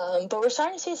 Uh-huh. But we're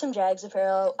starting to see some Jags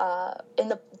apparel.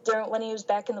 When he was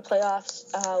back in the playoffs,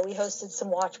 we hosted some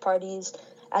watch parties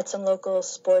at some local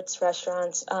sports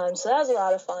restaurants. So that was a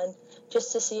lot of fun,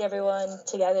 just to see everyone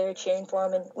together cheering for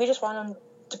him. And we just want him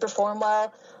to perform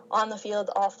well on the field,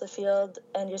 off the field,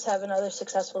 and just have another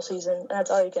successful season. And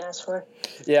that's all you can ask for.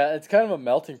 Yeah, it's kind of a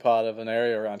melting pot of an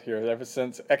area around here ever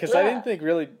since. Because I didn't think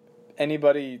really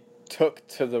anybody took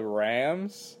to the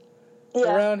Rams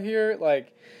around here,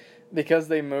 because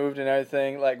they moved and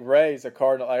everything. Like, Ray's a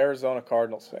Arizona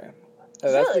Cardinals fan.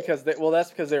 And that's because they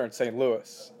were in St.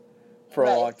 Louis for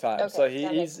a long time.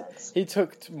 Okay, so he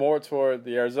took more toward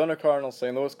the Arizona Cardinals,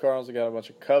 St. Louis Cardinals. We got a bunch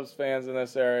of Cubs fans in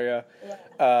this area.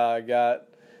 Yeah. Got,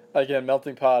 again,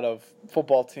 melting pot of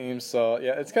football teams. So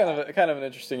yeah, it's kind of an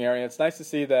interesting area. It's nice to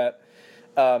see that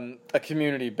a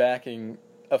community backing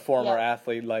a former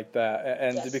athlete like that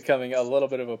and to becoming a little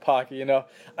bit of a pocket.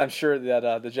 I'm sure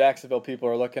that the Jacksonville people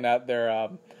are looking at their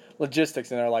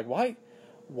logistics and they're like,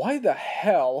 why the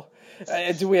hell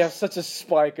do we have such a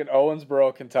spike in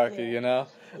Owensboro, Kentucky? Yeah.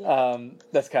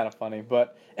 That's kind of funny.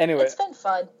 But anyway, it's been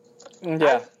fun.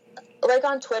 Yeah.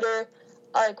 On Twitter,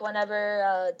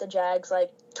 whenever the Jags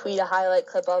tweet a highlight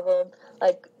clip of them,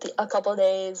 a couple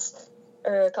days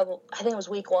or I think it was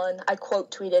week 1, I quote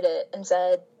tweeted it and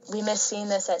said, we miss seeing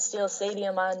this at Steel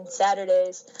Stadium on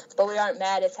Saturdays, but we aren't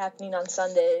mad it's happening on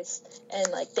Sundays. And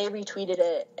they retweeted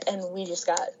it, and we just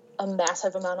got a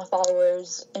massive amount of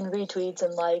followers and retweets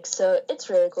and likes. So it's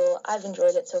really cool. I've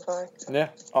enjoyed it so far. Yeah,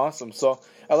 awesome. So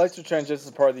I like to transition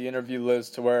as part of the interview,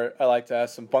 Liz, to where I like to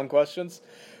ask some fun questions.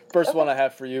 First one I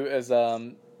have for you is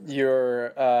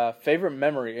your favorite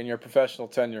memory in your professional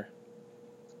tenure.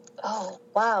 Oh,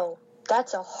 wow.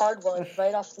 That's a hard one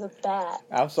right off the bat.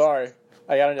 I'm sorry.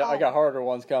 I got harder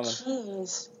ones coming.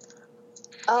 Jeez.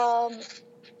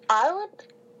 I would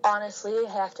honestly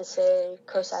have to say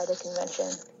Cosida Convention.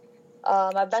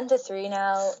 I've been to 3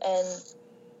 now, and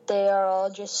they are all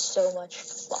just so much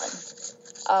fun.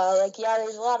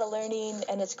 There's a lot of learning,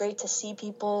 and it's great to see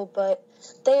people, but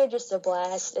they are just a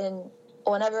blast, and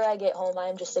whenever I get home,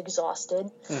 I'm just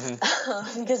exhausted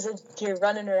because you're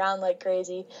running around like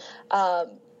crazy.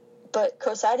 But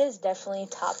Cosida is definitely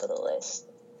top of the list.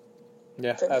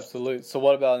 Yeah, absolutely. So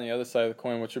what about on the other side of the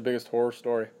coin? What's your biggest horror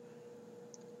story?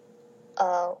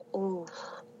 I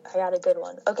got a good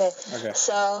one. Okay.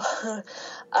 So,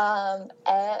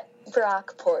 at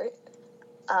Brockport,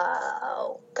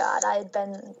 I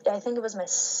think it was my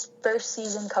first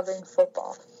season covering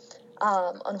football.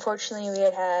 Unfortunately, we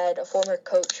had a former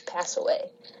coach pass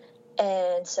away.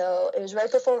 And so it was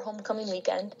right before homecoming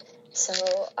weekend. So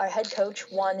our head coach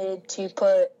wanted to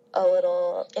put a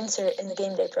little insert in the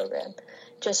game day program,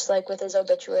 just with his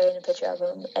obituary and a picture of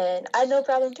him. And I had no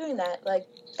problem doing that.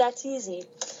 That's easy.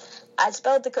 I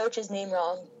spelled the coach's name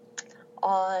wrong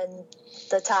on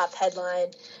the top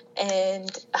headline,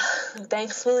 and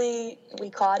thankfully we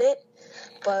caught it,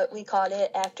 but we caught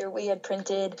it after we had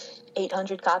printed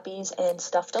 800 copies and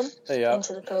stuffed them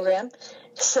into the program.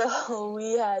 So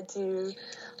we had to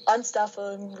unstuff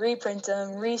them, reprint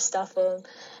them, restuff them,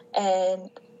 and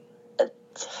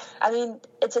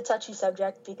it's a touchy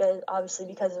subject because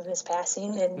of his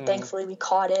passing, and thankfully we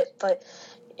caught it, but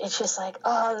it's just like,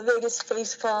 oh, the biggest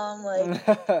face palm. Like,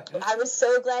 I was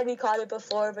so glad we caught it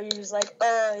before, but you're just like,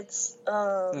 man, it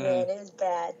was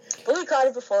bad. But we caught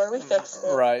it before, we fixed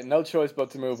it. Right, no choice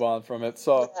but to move on from it.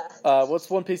 So, what's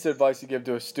one piece of advice you give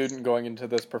to a student going into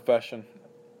this profession?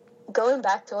 Going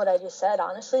back to what I just said,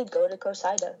 honestly, go to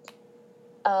COSIDA.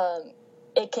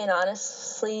 It can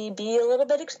honestly be a little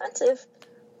bit expensive,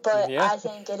 but I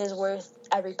think it is worth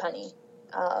every penny.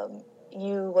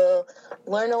 You will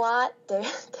learn a lot.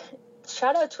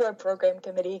 Shout out to our program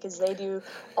committee because they do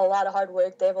a lot of hard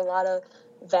work. They have a lot of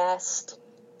vast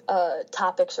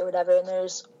topics or whatever.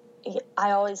 And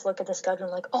I always look at the schedule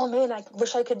and I'm like, oh man, I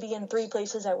wish I could be in 3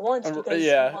 places at once because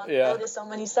you want to go to so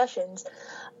many sessions.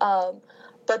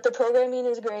 But the programming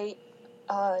is great.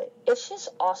 It's just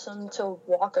awesome to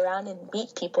walk around and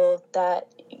meet people that,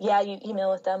 you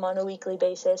email with them on a weekly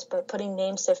basis, but putting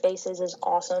names to faces is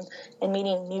awesome, and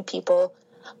meeting new people.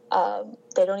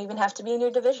 They don't even have to be in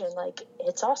your division. Like,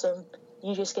 it's awesome.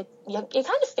 You just you kind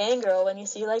of fangirl when you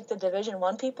see, like, the Division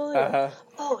I people. Like,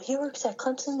 oh, he works at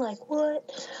Clemson? Like, what?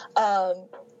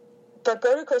 But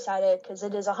go to COSIDA because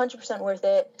it is 100% worth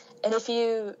it. And if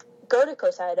you go to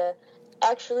COSIDA,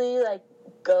 actually, like,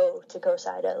 go to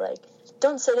COSIDA. Like,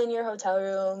 don't sit in your hotel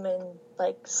room and,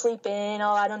 like, sleep in,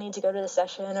 I don't need to go to the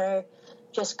session, or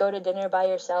just go to dinner by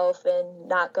yourself and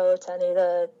not go to any of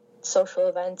the social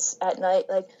events at night.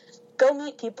 Like, go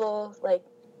meet people, like,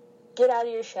 get out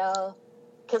of your shell,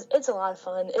 because it's a lot of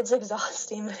fun. It's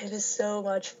exhausting, but it is so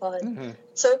much fun. Mm-hmm.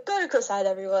 So go to COSIDA,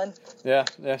 everyone. Yeah,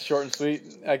 short and sweet.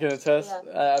 I can attest.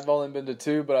 Yeah. I've only been to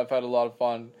 2, but I've had a lot of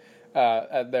fun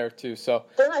at there too. So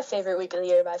they're my favorite week of the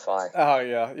year by far. Oh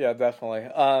yeah, definitely.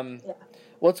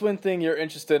 What's one thing you're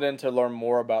interested in to learn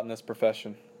more about in this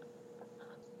profession?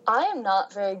 I am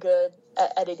not very good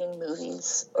at editing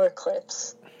movies or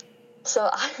clips, so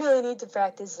I really need to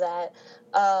practice that.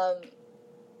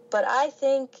 But I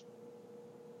think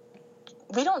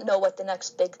we don't know what the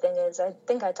next big thing is. I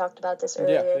think I talked about this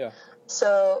earlier. Yeah.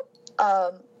 So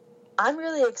I'm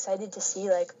really excited to see,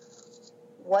 like,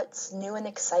 what's new and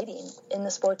exciting in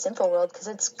the sports info world, because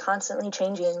it's constantly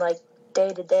changing, like, day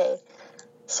to day.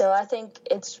 So I think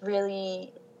it's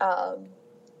really,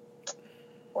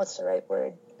 what's the right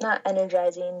word? Not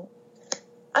energizing.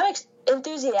 I'm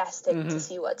enthusiastic to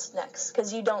see what's next,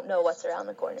 because you don't know what's around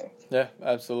the corner. Yeah,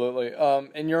 absolutely.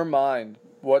 In your mind,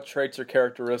 what traits or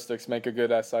characteristics make a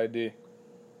good SID?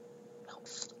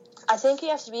 I think you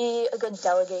have to be a good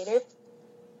delegator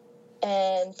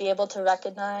and be able to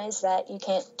recognize that you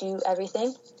can't do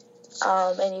everything,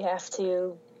 and you have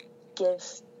to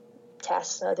give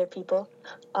tasks to other people.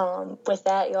 With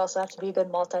that, you also have to be a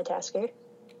good multitasker.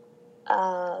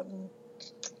 You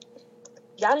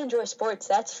gotta enjoy sports,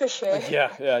 that's for sure.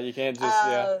 Yeah, you can't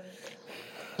just,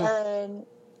 and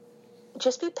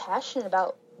just be passionate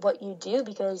about what you do,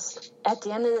 because at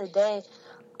the end of the day,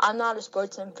 I'm not a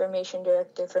sports information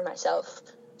director for myself.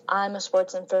 I'm a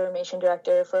sports information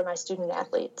director for my student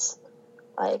athletes.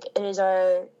 Like, it is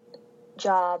our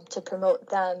job to promote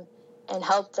them and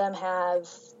help them have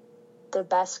the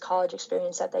best college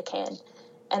experience that they can.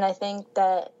 And I think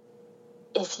that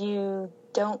if you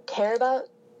don't care about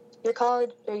your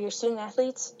college or your student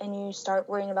athletes and you start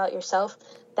worrying about yourself,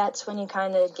 that's when you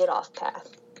kind of get off path.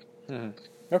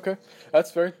 Okay,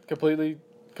 that's very completely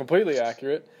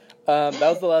accurate. That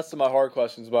was the last of my hard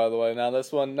questions, by the way. Now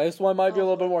this one might be a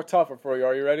little bit more tougher for you.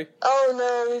 Are you ready? Oh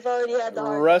no, we've already had the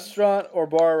hard Restaurant or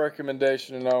bar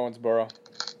recommendation in Owensboro?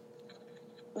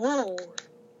 Ooh,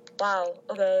 wow.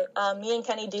 Okay. Me and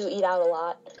Kenny do eat out a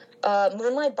lot.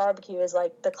 Moonlight Barbecue is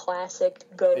like the classic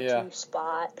go-to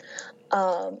spot.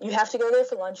 You have to go there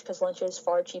for lunch because lunch is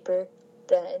far cheaper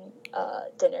than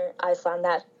dinner. I found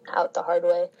that out the hard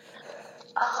way.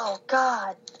 Oh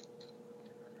God.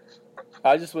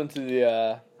 I just went to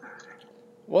the,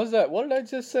 what was that? What did I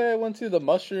just say I went to? The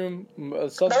mushroom?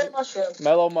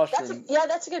 Mellow Mushroom.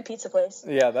 That's a good pizza place.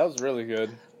 Yeah, that was really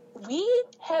good. We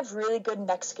have really good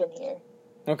Mexican here.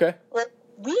 Okay. Like,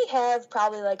 we have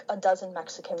probably like a dozen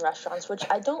Mexican restaurants, which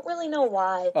I don't really know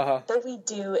why, but we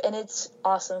do, and it's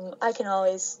awesome. I can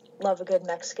always love a good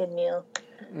Mexican meal.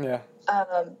 Yeah.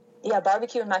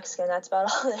 Barbecue and Mexican, that's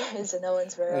about all there is in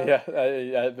Owensboro. Yeah,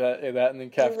 that in the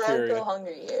cafeteria. You won't go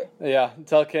hungry here. Yeah,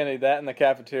 tell Kenny that in the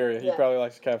cafeteria. He probably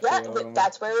likes the cafeteria. Yeah,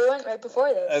 that's where we went right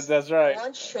before this. That's right.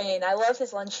 Lunch train. I love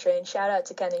his lunch train. Shout out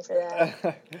to Kenny for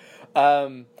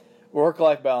that.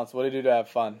 Work-life balance. What do you do to have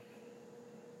fun?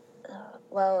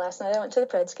 Well, last night I went to the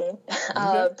Preds game.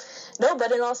 No,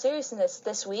 but in all seriousness,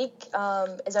 this week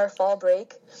is our fall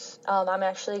break. I'm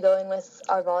actually going with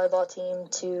our volleyball team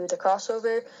to the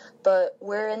crossover, but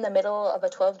we're in the middle of a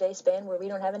 12-day span where we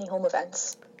don't have any home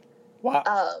events.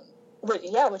 Wow.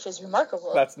 Which is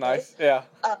remarkable. That's nice. Right?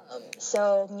 Yeah.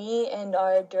 So me and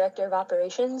our director of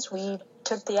operations, we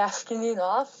took the afternoon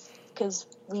off because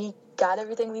we got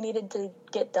everything we needed to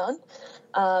get done.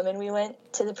 And we went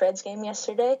to the Preds game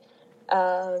yesterday.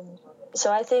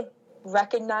 So I think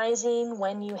recognizing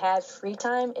when you have free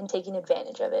time and taking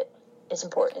advantage of it is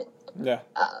important. Yeah.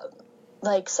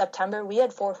 Like September, we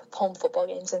had 4 home football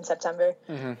games in September.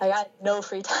 Mm-hmm. I got no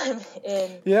free time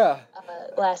in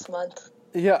last month.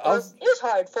 Yeah, it was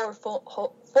hard. 4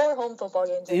 home football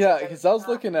games. Yeah, because I was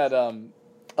looking at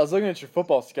your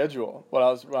football schedule when I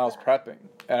was prepping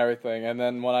and everything, and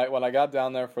then when I got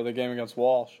down there for the game against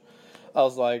Walsh, I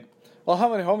was like, well, how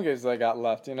many home games do I got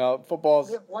left? You know, football's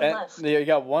we have one left. Yeah, you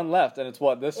got one left, and it's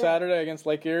this Saturday against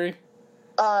Lake Erie.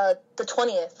 The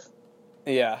 20th.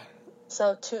 Yeah.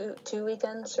 So two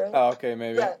weekends, right? Oh, okay,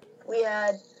 maybe. Yeah, we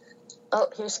had. Oh,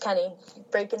 here's Kenny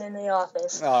breaking into the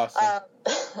office. Awesome.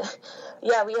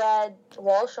 Yeah, we had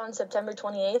Walsh on September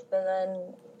 28th, and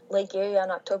then Lake Erie on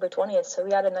October 20th. So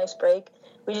we had a nice break.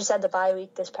 We just had the bye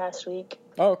week this past week.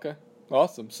 Oh, okay.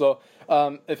 Awesome. So,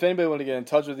 if anybody want to get in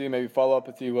touch with you, maybe follow up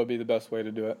with you, what would be the best way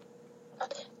to do it?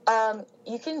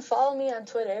 You can follow me on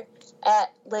Twitter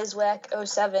at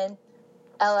LizWack07,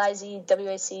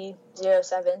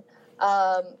 LIZWAC07.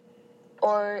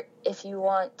 Or if you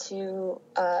want to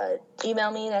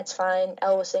email me, that's fine,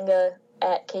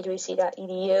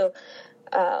 lwacinga@kwc.edu.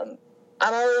 I'm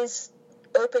always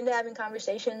open to having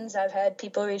conversations. I've had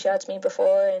people reach out to me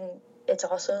before, and it's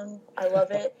awesome. I love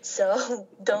it. So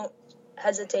don't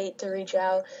hesitate to reach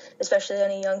out, especially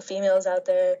any young females out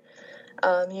there.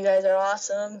 You guys are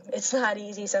awesome. It's not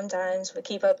easy sometimes, but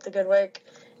keep up the good work.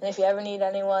 And if you ever need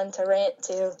anyone to rant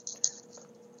to,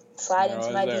 slide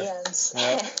into my DMs.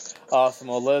 Yep. Awesome.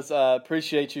 Well, Liz,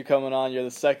 appreciate you coming on. You're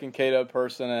the second K-Dub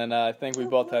person, and I think we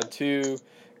both had 2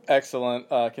 excellent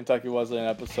Kentucky Wesleyan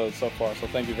episodes so far, so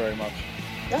thank you very much.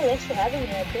 No, thanks for having me.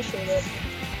 I appreciate it.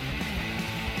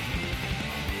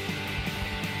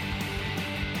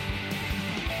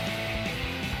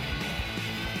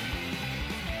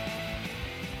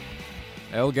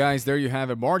 Well, guys, there you have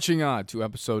it. Marching on to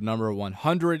episode number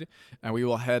 100, and we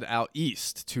will head out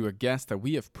east to a guest that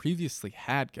we have previously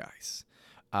had, guys.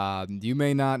 You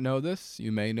may not know this.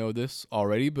 You may know this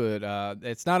already, but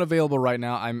it's not available right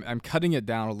now. I'm cutting it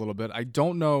down a little bit. I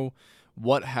don't know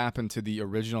what happened to the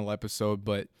original episode,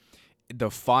 but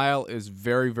the file is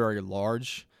very, very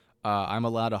large. I'm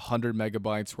allowed 100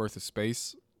 megabytes worth of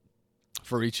space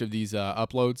for each of these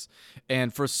uploads,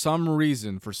 and for some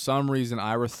reason,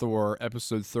 Ira Thor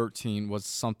episode 13 was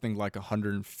something like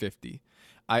 150.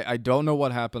 I don't know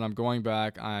what happened. I'm going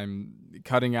back. I'm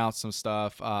cutting out some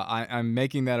stuff. I'm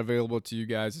making that available to you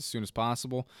guys as soon as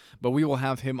possible, but we will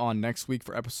have him on next week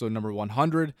for episode number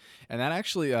 100, and that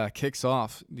actually kicks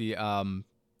off the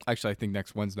Actually, I think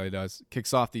next Wednesday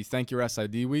kicks off the Thank Your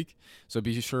SID week, so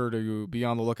be sure to be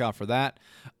on the lookout for that.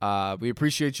 We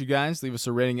appreciate you guys. Leave us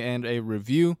a rating and a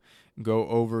review. Go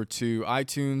over to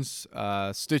iTunes,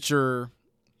 Stitcher,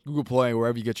 Google Play,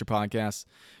 wherever you get your podcasts.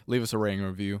 Leave us a rating and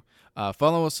review.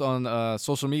 Follow us on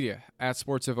social media, at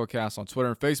SportsInfoCast on Twitter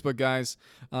and Facebook, guys.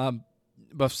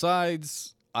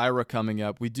 Besides Ira coming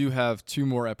up, we do have 2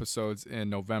 more episodes in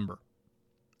November.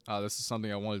 This is something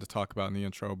I wanted to talk about in the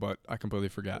intro, but I completely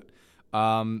forgot.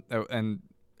 And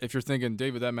if you're thinking,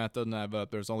 David, that math doesn't add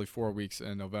up, there's only 4 weeks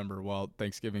in November. Well,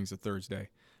 Thanksgiving's a Thursday.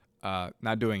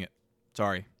 Not doing it.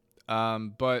 Sorry.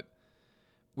 But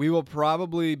we will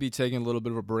probably be taking a little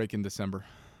bit of a break in December.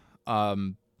 I'll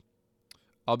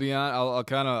be on.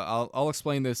 I'll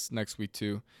explain this next week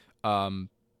too. When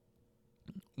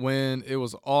it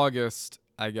was August,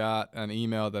 I got an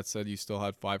email that said you still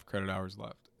had 5 credit hours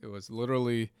left. It was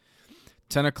literally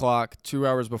 10 o'clock, 2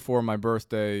 hours before my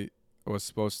birthday was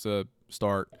supposed to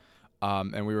start.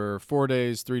 And we were 3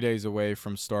 days away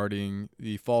from starting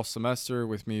the fall semester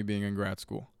with me being in grad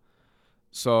school.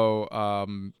 So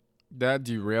that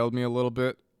derailed me a little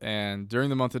bit. And during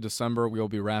the month of December, we'll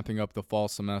be wrapping up the fall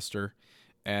semester.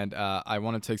 And I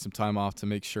want to take some time off to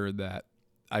make sure that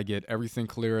I get everything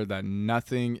clear, that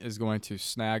nothing is going to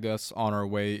snag us on our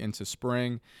way into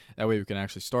spring. That way we can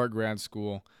actually start grad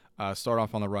school, start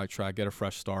off on the right track, get a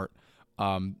fresh start.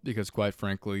 Because quite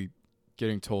frankly,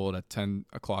 getting told at 10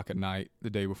 o'clock at night, the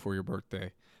day before your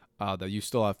birthday, that you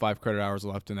still have 5 credit hours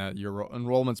left and that your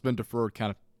enrollment's been deferred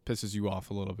kind of pisses you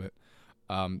off a little bit.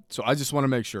 So I just want to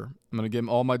make sure. I'm going to get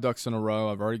all my ducks in a row.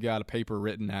 I've already got a paper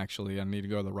written, actually. I need to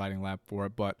go to the writing lab for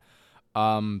it. But,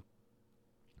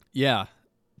 yeah,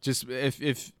 just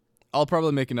if I'll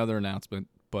probably make another announcement.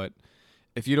 But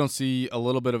if you don't see a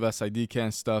little bit of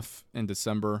SID-CAN stuff in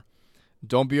December,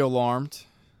 don't be alarmed.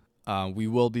 We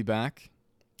will be back,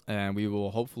 and we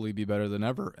will hopefully be better than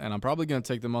ever. And I'm probably going to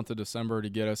take the month of December to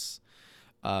get us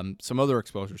some other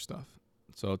exposure stuff.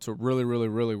 So to really, really,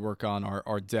 really work on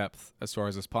our depth as far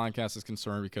as this podcast is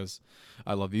concerned, because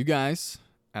I love you guys,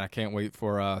 and I can't wait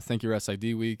for Thank Your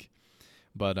SID week.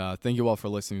 But thank you all for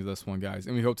listening to this one, guys,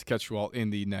 and we hope to catch you all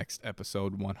in the next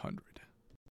episode 100.